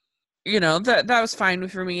 I mean, you know, that was fine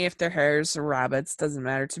for me. If they're hares or rabbits, doesn't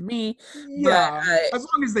matter to me. Yeah, but, as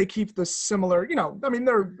long as they keep the similar, you know, I mean,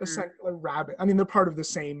 they're essentially a rabbit. I mean, they're part of the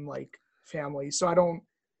same, like, family, so I don't...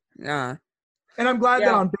 Yeah. And I'm glad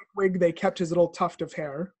that on Bigwig they kept his little tuft of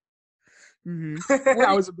hair. Mm-hmm.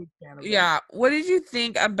 I was a big fan of it. Yeah. What did you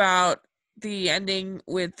think about the ending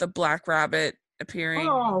with the black rabbit appearing?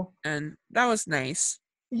 Oh. And that was nice.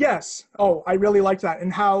 Yes. Oh, I really liked that.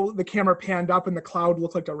 And how the camera panned up and the cloud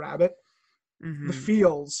looked like a rabbit. Mm-hmm. The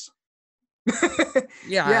feels.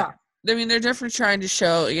 Yeah. I mean, they're definitely trying to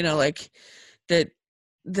show, you know, like that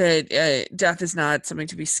death is not something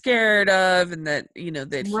to be scared of, and that, you know,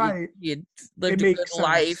 that he had lived a good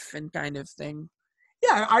life and kind of thing.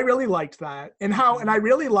 Yeah, I really liked that. And I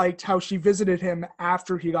really liked how she visited him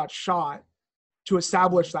after he got shot to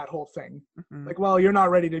establish that whole thing. Mm-hmm. Like, well, you're not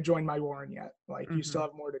ready to join my warren yet. Like, you still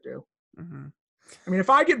have more to do. Mm-hmm. I mean, if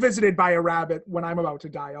I get visited by a rabbit when I'm about to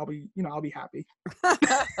die, I'll be happy.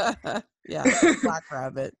 Yeah, black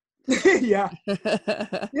rabbit. Yeah.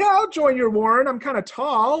 Yeah, I'll join your warren. I'm kind of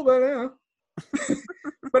tall, but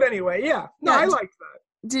but anyway, yeah. No, I liked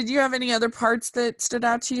that. Did you have any other parts that stood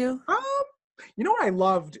out to you? You know what I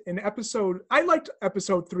loved I liked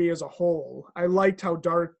episode 3 as a whole. I liked how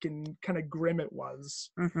dark and kind of grim it was.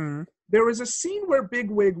 Mm-hmm. There was a scene where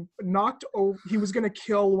Bigwig he was going to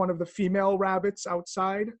kill one of the female rabbits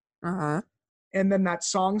outside. Uh-huh. And then that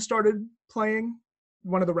song started playing.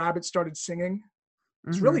 One of the rabbits started singing.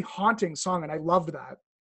 It's a really haunting song, and I loved that.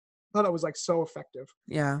 I thought it was, like, so effective.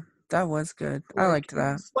 Yeah, that was good. Like, I liked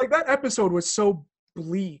that. Like, that episode was so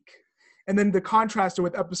bleak. And then the contrast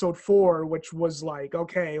with episode 4, which was like,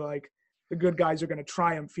 okay, like, the good guys are going to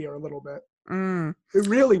triumph here a little bit. It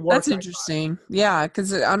really worked. That's interesting. Yeah,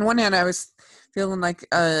 because on one hand, I was feeling like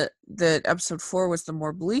that episode 4 was the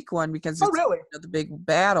more bleak one because it's the big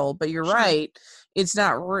battle. But you're right. It's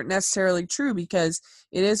not necessarily true because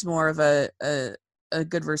it is more of a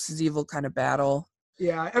good versus evil kind of battle.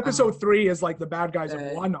 Yeah, episode 3 is like the bad guys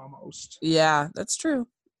have won almost. Yeah, that's true.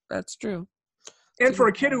 That's true. And for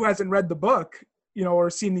a kid who hasn't read the book, you know,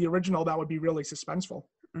 or seen the original, that would be really suspenseful.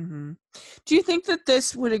 Mm-hmm. Do you think that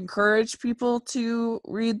this would encourage people to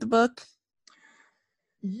read the book?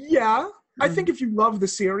 Yeah. I think if you love the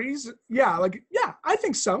series, I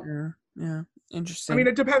think so. Yeah. Interesting. I mean,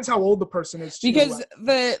 it depends how old the person is. Because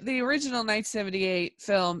the original 1978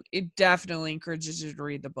 film, it definitely encourages you to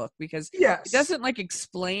read the book because it doesn't, like,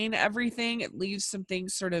 explain everything. It leaves some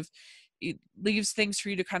things it leaves things for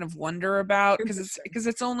you to kind of wonder about because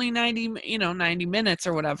it's only 90 minutes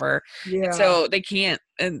or whatever. Yeah. And so they can't,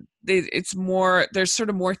 and it's more, there's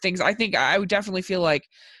sort of more things. I think I would definitely feel like,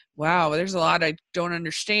 wow, there's a lot I don't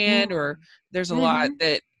understand, or there's a lot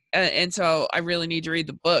that, and so I really need to read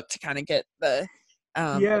the book to kind of get the,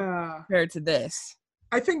 compared to this.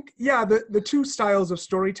 I think, the two styles of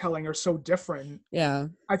storytelling are so different. Yeah.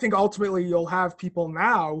 I think ultimately you'll have people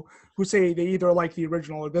now who say they either like the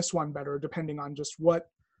original or this one better, depending on just what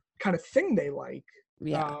kind of thing they like.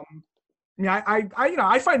 Yeah.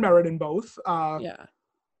 I find merit in both.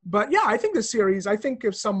 But yeah, I think the series, I think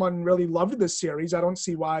if someone really loved this series, I don't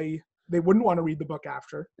see why they wouldn't want to read the book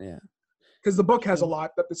after. Yeah. Because the book has a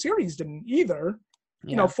lot that the series didn't either. Yeah.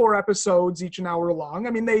 You know, 4 episodes, each an hour long. I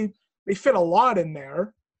mean, they fit a lot in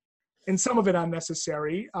there, and some of it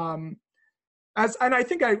unnecessary. And I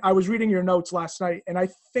think I was reading your notes last night, and I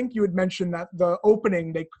think you had mentioned that the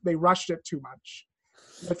opening, they rushed it too much.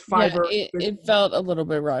 With it felt a little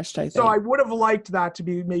bit rushed, I think. So I would have liked that to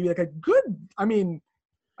be maybe like a good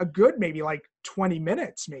maybe like 20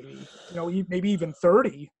 minutes, maybe, you know, maybe even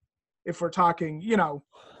 30, if we're talking, you know.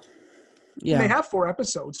 Yeah. And they have 4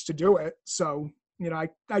 episodes to do it, so, you know,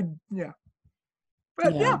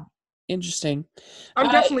 But yeah. Interesting.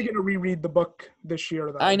 I'm definitely going to reread the book this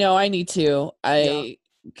year, though. I know, I need to.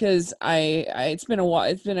 Because it's been a while.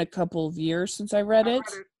 It's been a couple of years since I read it.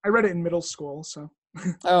 I read it in middle school, so.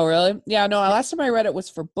 Oh, really? Yeah, no, last time I read it was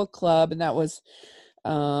for book club, and that was,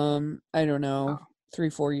 I don't know,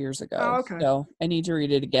 3-4 years ago. Oh, okay. So I need to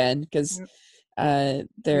read it again because I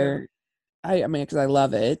mean, because I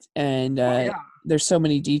love it, and there's so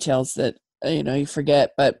many details that you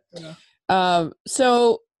forget. But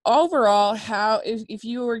so overall, how if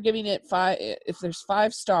you were giving it if there's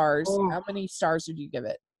 5 stars, how many stars would you give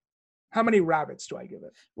it? How many rabbits do I give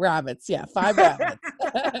it? Rabbits, yeah, 5 rabbits.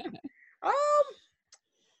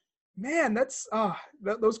 Man, that's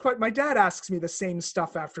those quite. My dad asks me the same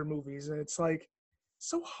stuff after movies, and it's like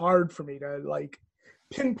so hard for me to like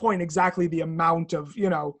pinpoint exactly the amount of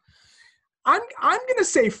I'm gonna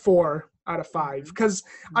say 4 out of 5 because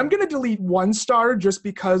I'm gonna delete 1 star just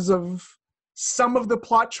because of some of the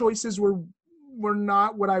plot choices were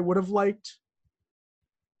not what I would have liked.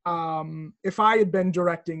 If I had been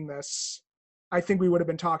directing this, I think we would have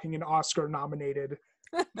been talking an Oscar nominated.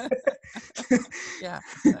 Yeah,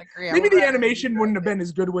 I agree. Maybe the animation wouldn't have been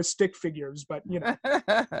as good with stick figures, but but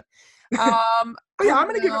I'm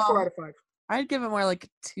gonna give it 4 out of 5. I'd give it more like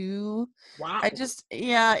 2. Wow. it just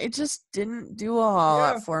didn't do a whole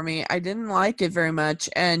lot for me. I didn't like it very much,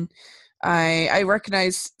 and I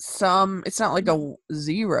recognize some. It's not like a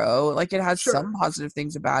 0. Like it has some positive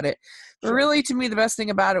things about it, but really, to me, the best thing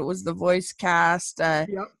about it was the voice cast.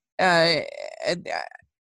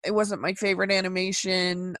 It wasn't my favorite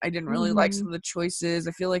animation. I didn't really like some of the choices.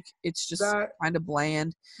 I feel like it's just kind of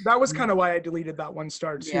bland. That was kind of why I deleted that 1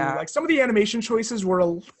 star too. Yeah. Like some of the animation choices were a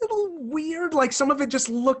little weird. Like some of it just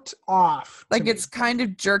looked off. Like it's kind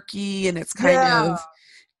of jerky and it's kind of,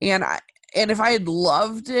 and if I had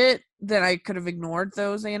loved it, then I could have ignored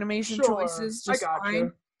those animation choices just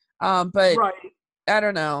fine. But I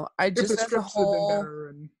don't know. I just as a whole,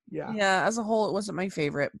 as a whole, it wasn't my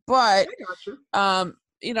favorite. But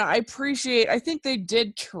I think they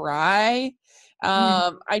did try.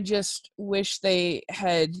 I just wish they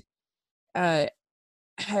had I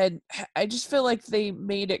just feel like they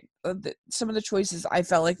made it some of the choices I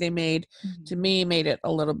felt like they made to me made it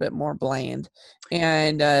a little bit more bland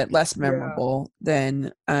and less memorable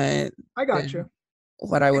than I got you.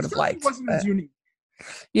 What I would have liked. It wasn't as unique.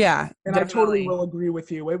 Yeah. And definitely. I totally will agree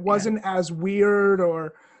with you. It wasn't as weird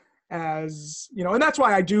or as, and that's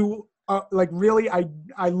why I do really,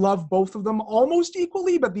 I love both of them almost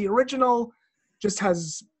equally, but the original just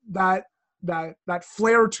has that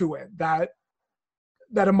flair to it that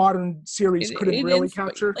a modern series couldn't really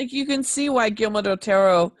capture. Like you can see why Guillermo del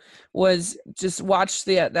Toro was just watched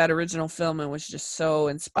that original film and was just so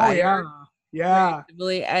inspired. Oh yeah.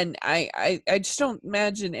 And I just don't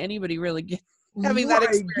imagine anybody really having that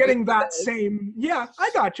experience. Getting that same. Yeah, I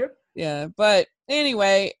got you. Yeah, but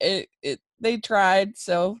anyway, they tried,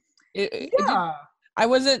 so. I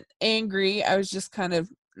wasn't angry. I was just kind of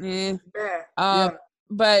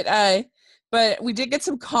but we did get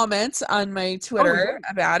some comments on my Twitter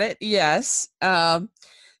about it. Yes.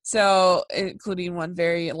 So including one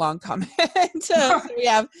very long comment. So we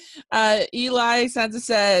have Eli Sansa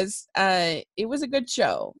says it was a good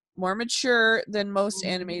show, more mature than most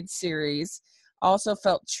animated series, also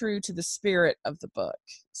felt true to the spirit of the book.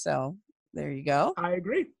 So there you go. I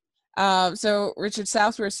agree. So Richard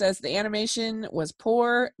Southworth says the animation was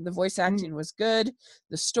poor, the voice acting was good,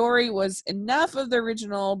 the story was enough of the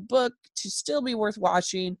original book to still be worth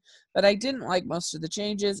watching, but I didn't like most of the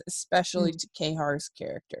changes, especially to Kahar's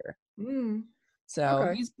character.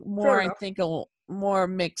 So he's more, I think, more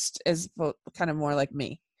mixed, as kind of more like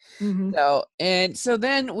me. So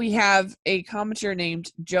then we have a commenter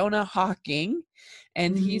named Jonah Hawking,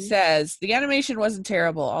 and he says the animation wasn't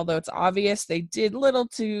terrible, although it's obvious they did little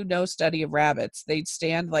to no study of rabbits. They'd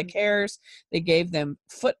stand like hares, they gave them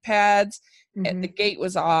foot pads, and the gait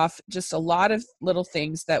was off, just a lot of little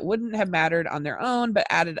things that wouldn't have mattered on their own but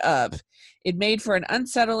added up. It made for an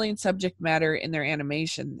unsettling subject matter in their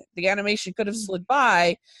animation. The animation could have slid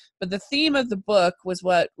by, but the theme of the book was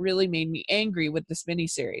what really made me angry with this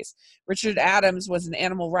miniseries. Richard Adams was an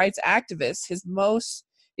animal rights activist.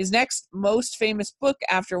 His next most famous book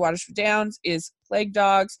after Watership Down is Plague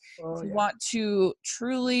Dogs. If you want to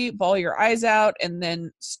truly bawl your eyes out and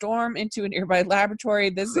then storm into a nearby laboratory,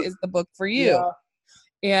 this is the book for you.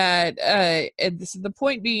 And this is the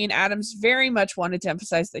point being, Adams very much wanted to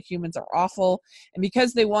emphasize that humans are awful, and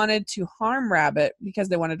because they wanted to harm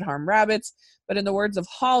rabbits, but in the words of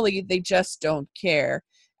Holly, they just don't care.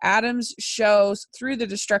 Adams shows through the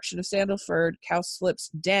destruction of Sandalford Cowslip's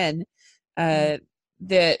den that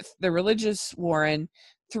the religious Warren,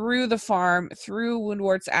 through the farm, through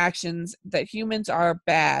Woundwart's actions, that humans are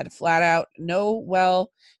bad, flat out.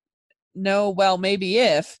 Maybe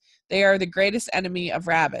if They are the greatest enemy of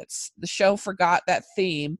rabbits. The show forgot that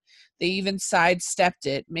theme. They even sidestepped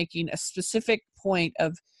it, making a specific point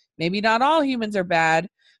of maybe not all humans are bad.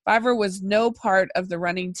 Fiverr was no part of the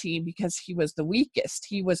running team because he was the weakest.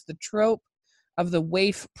 He was the trope of the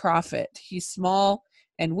waif prophet. He's small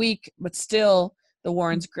and weak, but still the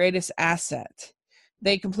Warrens' greatest asset.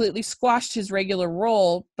 They completely squashed his regular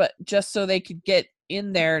role, but just so they could get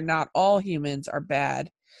in there, not all humans are bad.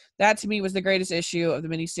 That to me was the greatest issue of the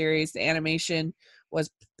miniseries. The animation was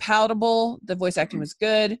palatable, the voice acting was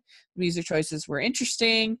good, the music choices were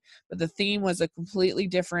interesting, but the theme was a completely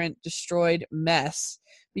different, destroyed mess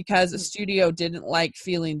because the studio didn't like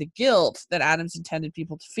feeling the guilt that Adams intended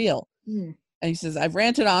people to feel. And he says, I've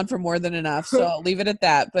ranted on for more than enough, so I'll leave it at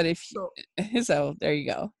that. But so there you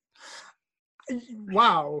go.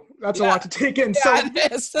 Wow, that's a lot to take in.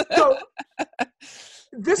 So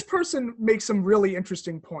this person makes some really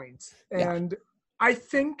interesting points, and I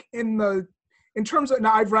think in terms of,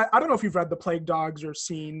 now I don't know if you've read The Plague Dogs or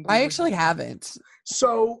seen. I actually haven't.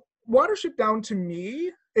 So Watership Down, to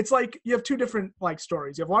me, it's like you have two different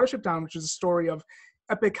stories. You have Watership Down, which is a story of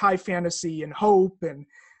epic high fantasy and hope,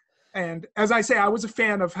 and as I say, I was a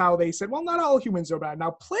fan of how they said, well, not all humans are bad.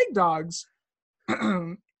 Now, Plague Dogs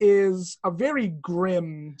is a very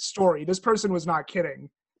grim story. This person was not kidding.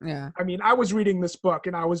 Yeah. I mean, I was reading this book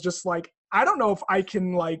and I was just like, I don't know if I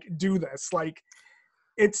can do this.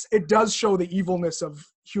 It does show the evilness of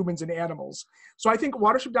humans and animals. So I think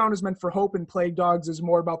Watership Down is meant for hope, and Plague Dogs is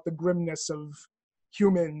more about the grimness of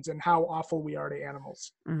humans and how awful we are to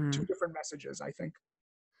animals. Two different messages, I think.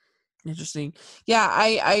 Interesting. Yeah,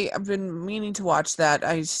 I've been meaning to watch that.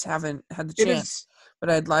 I just haven't had the chance, but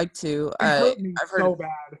I'd like to. I've heard so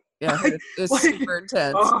bad. Yeah, it's super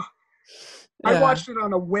intense. I watched it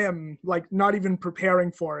on a whim, not even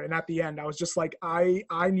preparing for it. And at the end, I was just like, I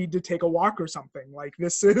need to take a walk or something.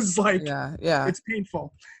 This is it's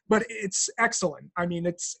painful, but it's excellent. I mean,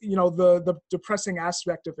 it's, the depressing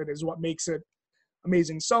aspect of it is what makes it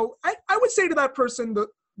amazing. So I would say to that person that,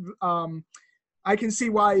 I can see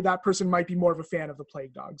why that person might be more of a fan of The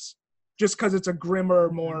Plague Dogs, just because it's a grimmer,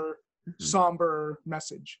 more somber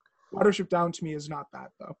message. Watership Down to me is not that,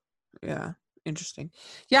 though. Yeah. Interesting.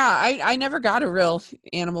 Yeah, I never got a real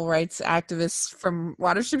animal rights activist from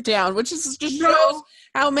Watership Down, which just shows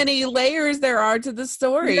how many layers there are to the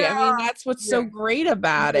story. I mean, that's what's so great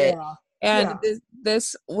about it. And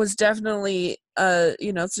this was definitely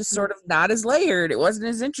it's just sort of not as layered. It wasn't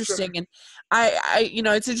as interesting. And I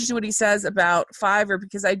it's interesting what he says about Fiverr,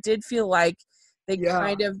 because I did feel like they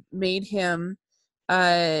kind of made him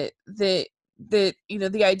the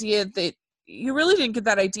idea that you really didn't get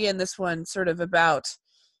that idea in this one, sort of about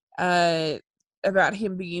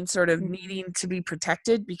him being sort of needing to be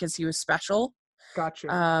protected because he was special.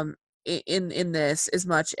 Gotcha. In this as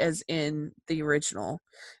much as in the original,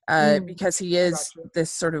 because he is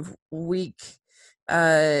this sort of weak,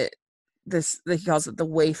 he calls it the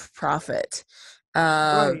waif prophet.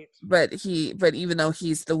 But even though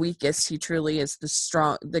he's the weakest, he truly is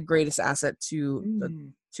the greatest asset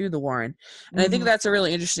to the Warren. And I think that's a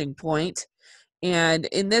really interesting point. And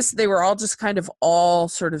in this, they were all just kind of all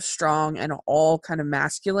sort of strong and all kind of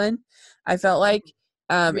masculine, I felt like.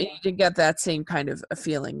 And you did get that same kind of a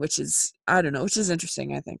feeling, which is, I don't know, which is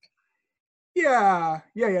interesting, I think. Yeah.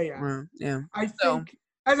 Yeah. I think,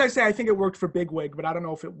 as I say, I think it worked for Bigwig, but I don't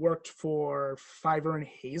know if it worked for Fiverr and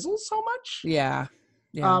Hazel so much. Yeah.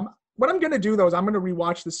 What I'm going to do, though, is I'm going to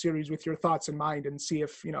rewatch the series with your thoughts in mind and see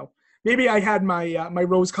if, maybe I had my my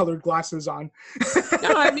rose-colored glasses on.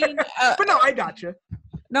 No, I mean... but no, I gotcha.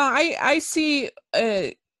 No, I see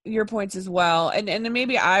your points as well. And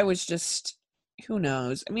maybe I was just... Who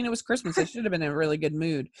knows? I mean, it was Christmas. I should have been in a really good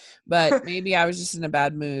mood. But maybe I was just in a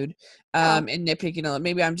bad mood and nitpicking a lot.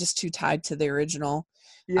 Maybe I'm just too tied to the original.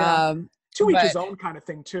 Yeah. To each his own kind of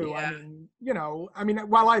thing, too. Yeah. I mean,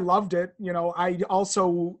 while I loved it, I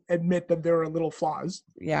also admit that there are little flaws.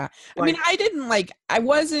 Yeah. I mean,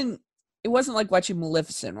 it wasn't like watching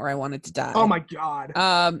Maleficent where I wanted to die. Oh my God.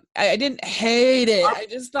 I didn't hate it. I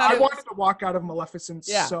just thought I wanted to walk out of Maleficent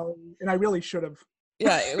and I really should have.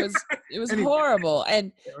 Yeah, it was anyway, horrible.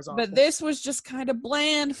 And but this was just kind of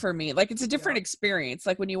bland for me. Like, it's a different experience.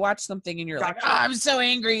 Like when you watch something and you're like, oh, I'm so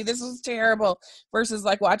angry, this was terrible, versus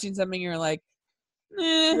like watching something you're like,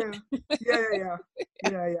 Yeah.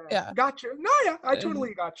 Gotcha. No, I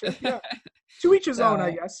totally gotcha. Yeah. To each his own, I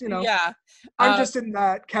guess, Yeah. I'm just in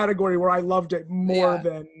that category where I loved it more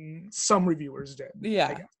than some reviewers did.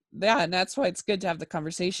 Yeah. Yeah, and that's why it's good to have the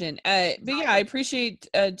conversation. But yeah, I appreciate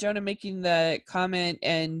Jonah making the comment,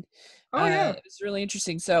 and it's really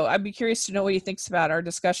interesting. So I'd be curious to know what he thinks about our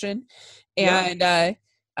discussion. And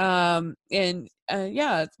And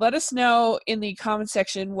yeah, let us know in the comment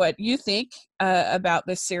section what you think about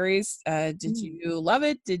this series. Did you love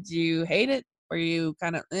it? Did you hate it? Were you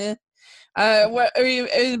kind of what are you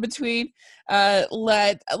in between?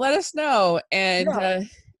 Let us know. And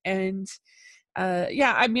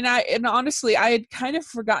yeah, I mean, and honestly, I had kind of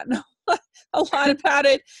forgotten a lot about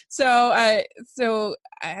it. So I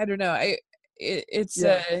don't know. It's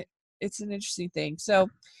an interesting thing. So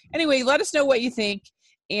anyway, let us know what you think,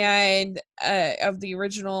 and of the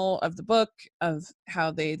original, of the book, of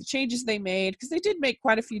how the changes they made, because they did make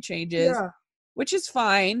quite a few changes, which is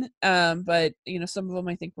fine. But some of them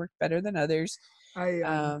I think worked better than others.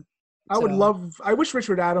 I would love. I wish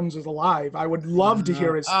Richard Adams was alive. I would love to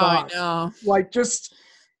hear his thoughts. I know. Like, just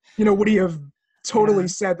would he have totally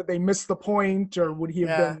said that they missed the point, or would he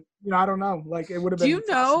have been? I don't know. Like, it would have been. Do you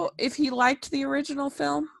know if he liked the original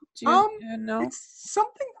film? Do you know? It's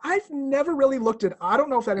something I've never really looked at. I don't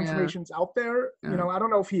know if that information's out there. I don't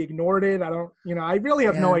know if he ignored it. I don't. I really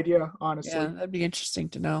have no idea, honestly. Yeah, that'd be interesting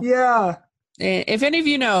to know. Yeah. If any of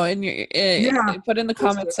you know, and put in the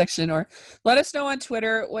comment section, or let us know on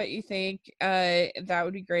Twitter what you think. That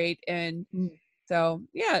would be great. And so,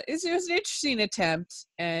 yeah, it was an interesting attempt,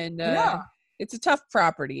 and it's a tough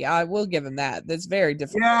property. I will give him that. That's very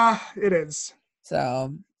difficult. Yeah, it is.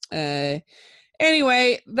 So,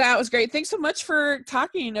 anyway, that was great. Thanks so much for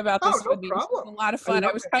talking about this with me. It was a lot of fun.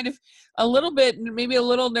 I was kind of a little bit, maybe a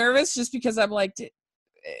little nervous, just because I'm like,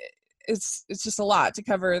 it's just a lot to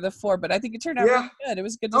cover the 4, but I think it turned out really good. It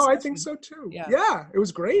was good discussion. I think so too. Yeah, it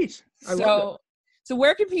was great. I loved it. So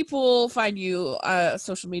where can people find you,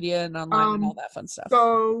 social media and online and all that fun stuff?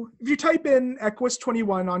 So if you type in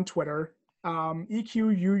Equus21 on Twitter,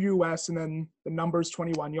 EQUUS and then the numbers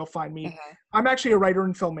 21, you'll find me. I'm actually a writer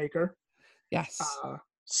and filmmaker. Yes.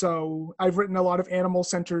 So I've written a lot of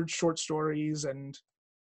animal-centered short stories and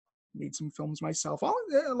made some films myself.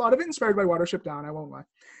 A lot of it inspired by Watership Down, I won't lie.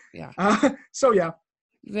 Yeah. So yeah.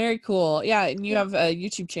 Very cool. Yeah, and you have a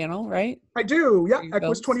YouTube channel, right? I do. Yeah,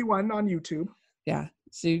 Equus21 on YouTube. Yeah.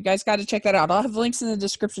 So you guys got to check that out. I'll have links in the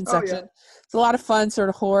description section. It's a lot of fun, sort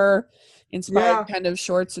of horror inspired kind of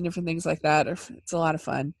shorts and different things like that. It's a lot of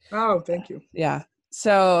fun. Oh, thank you. Yeah.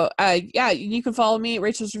 So, you can follow me at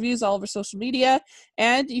Rachel's Reviews all over social media,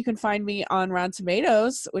 and you can find me on Rotten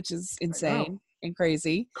Tomatoes, which is insane and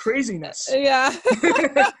craziness. Yeah.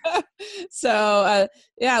 So,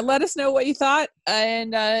 let us know what you thought,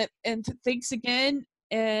 and thanks again,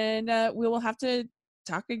 and we will have to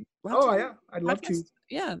talk. I'd love to.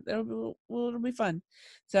 Yeah, it'll be fun.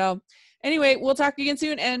 So, anyway, we'll talk again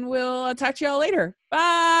soon, and we'll talk to y'all later.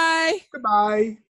 Bye. Goodbye.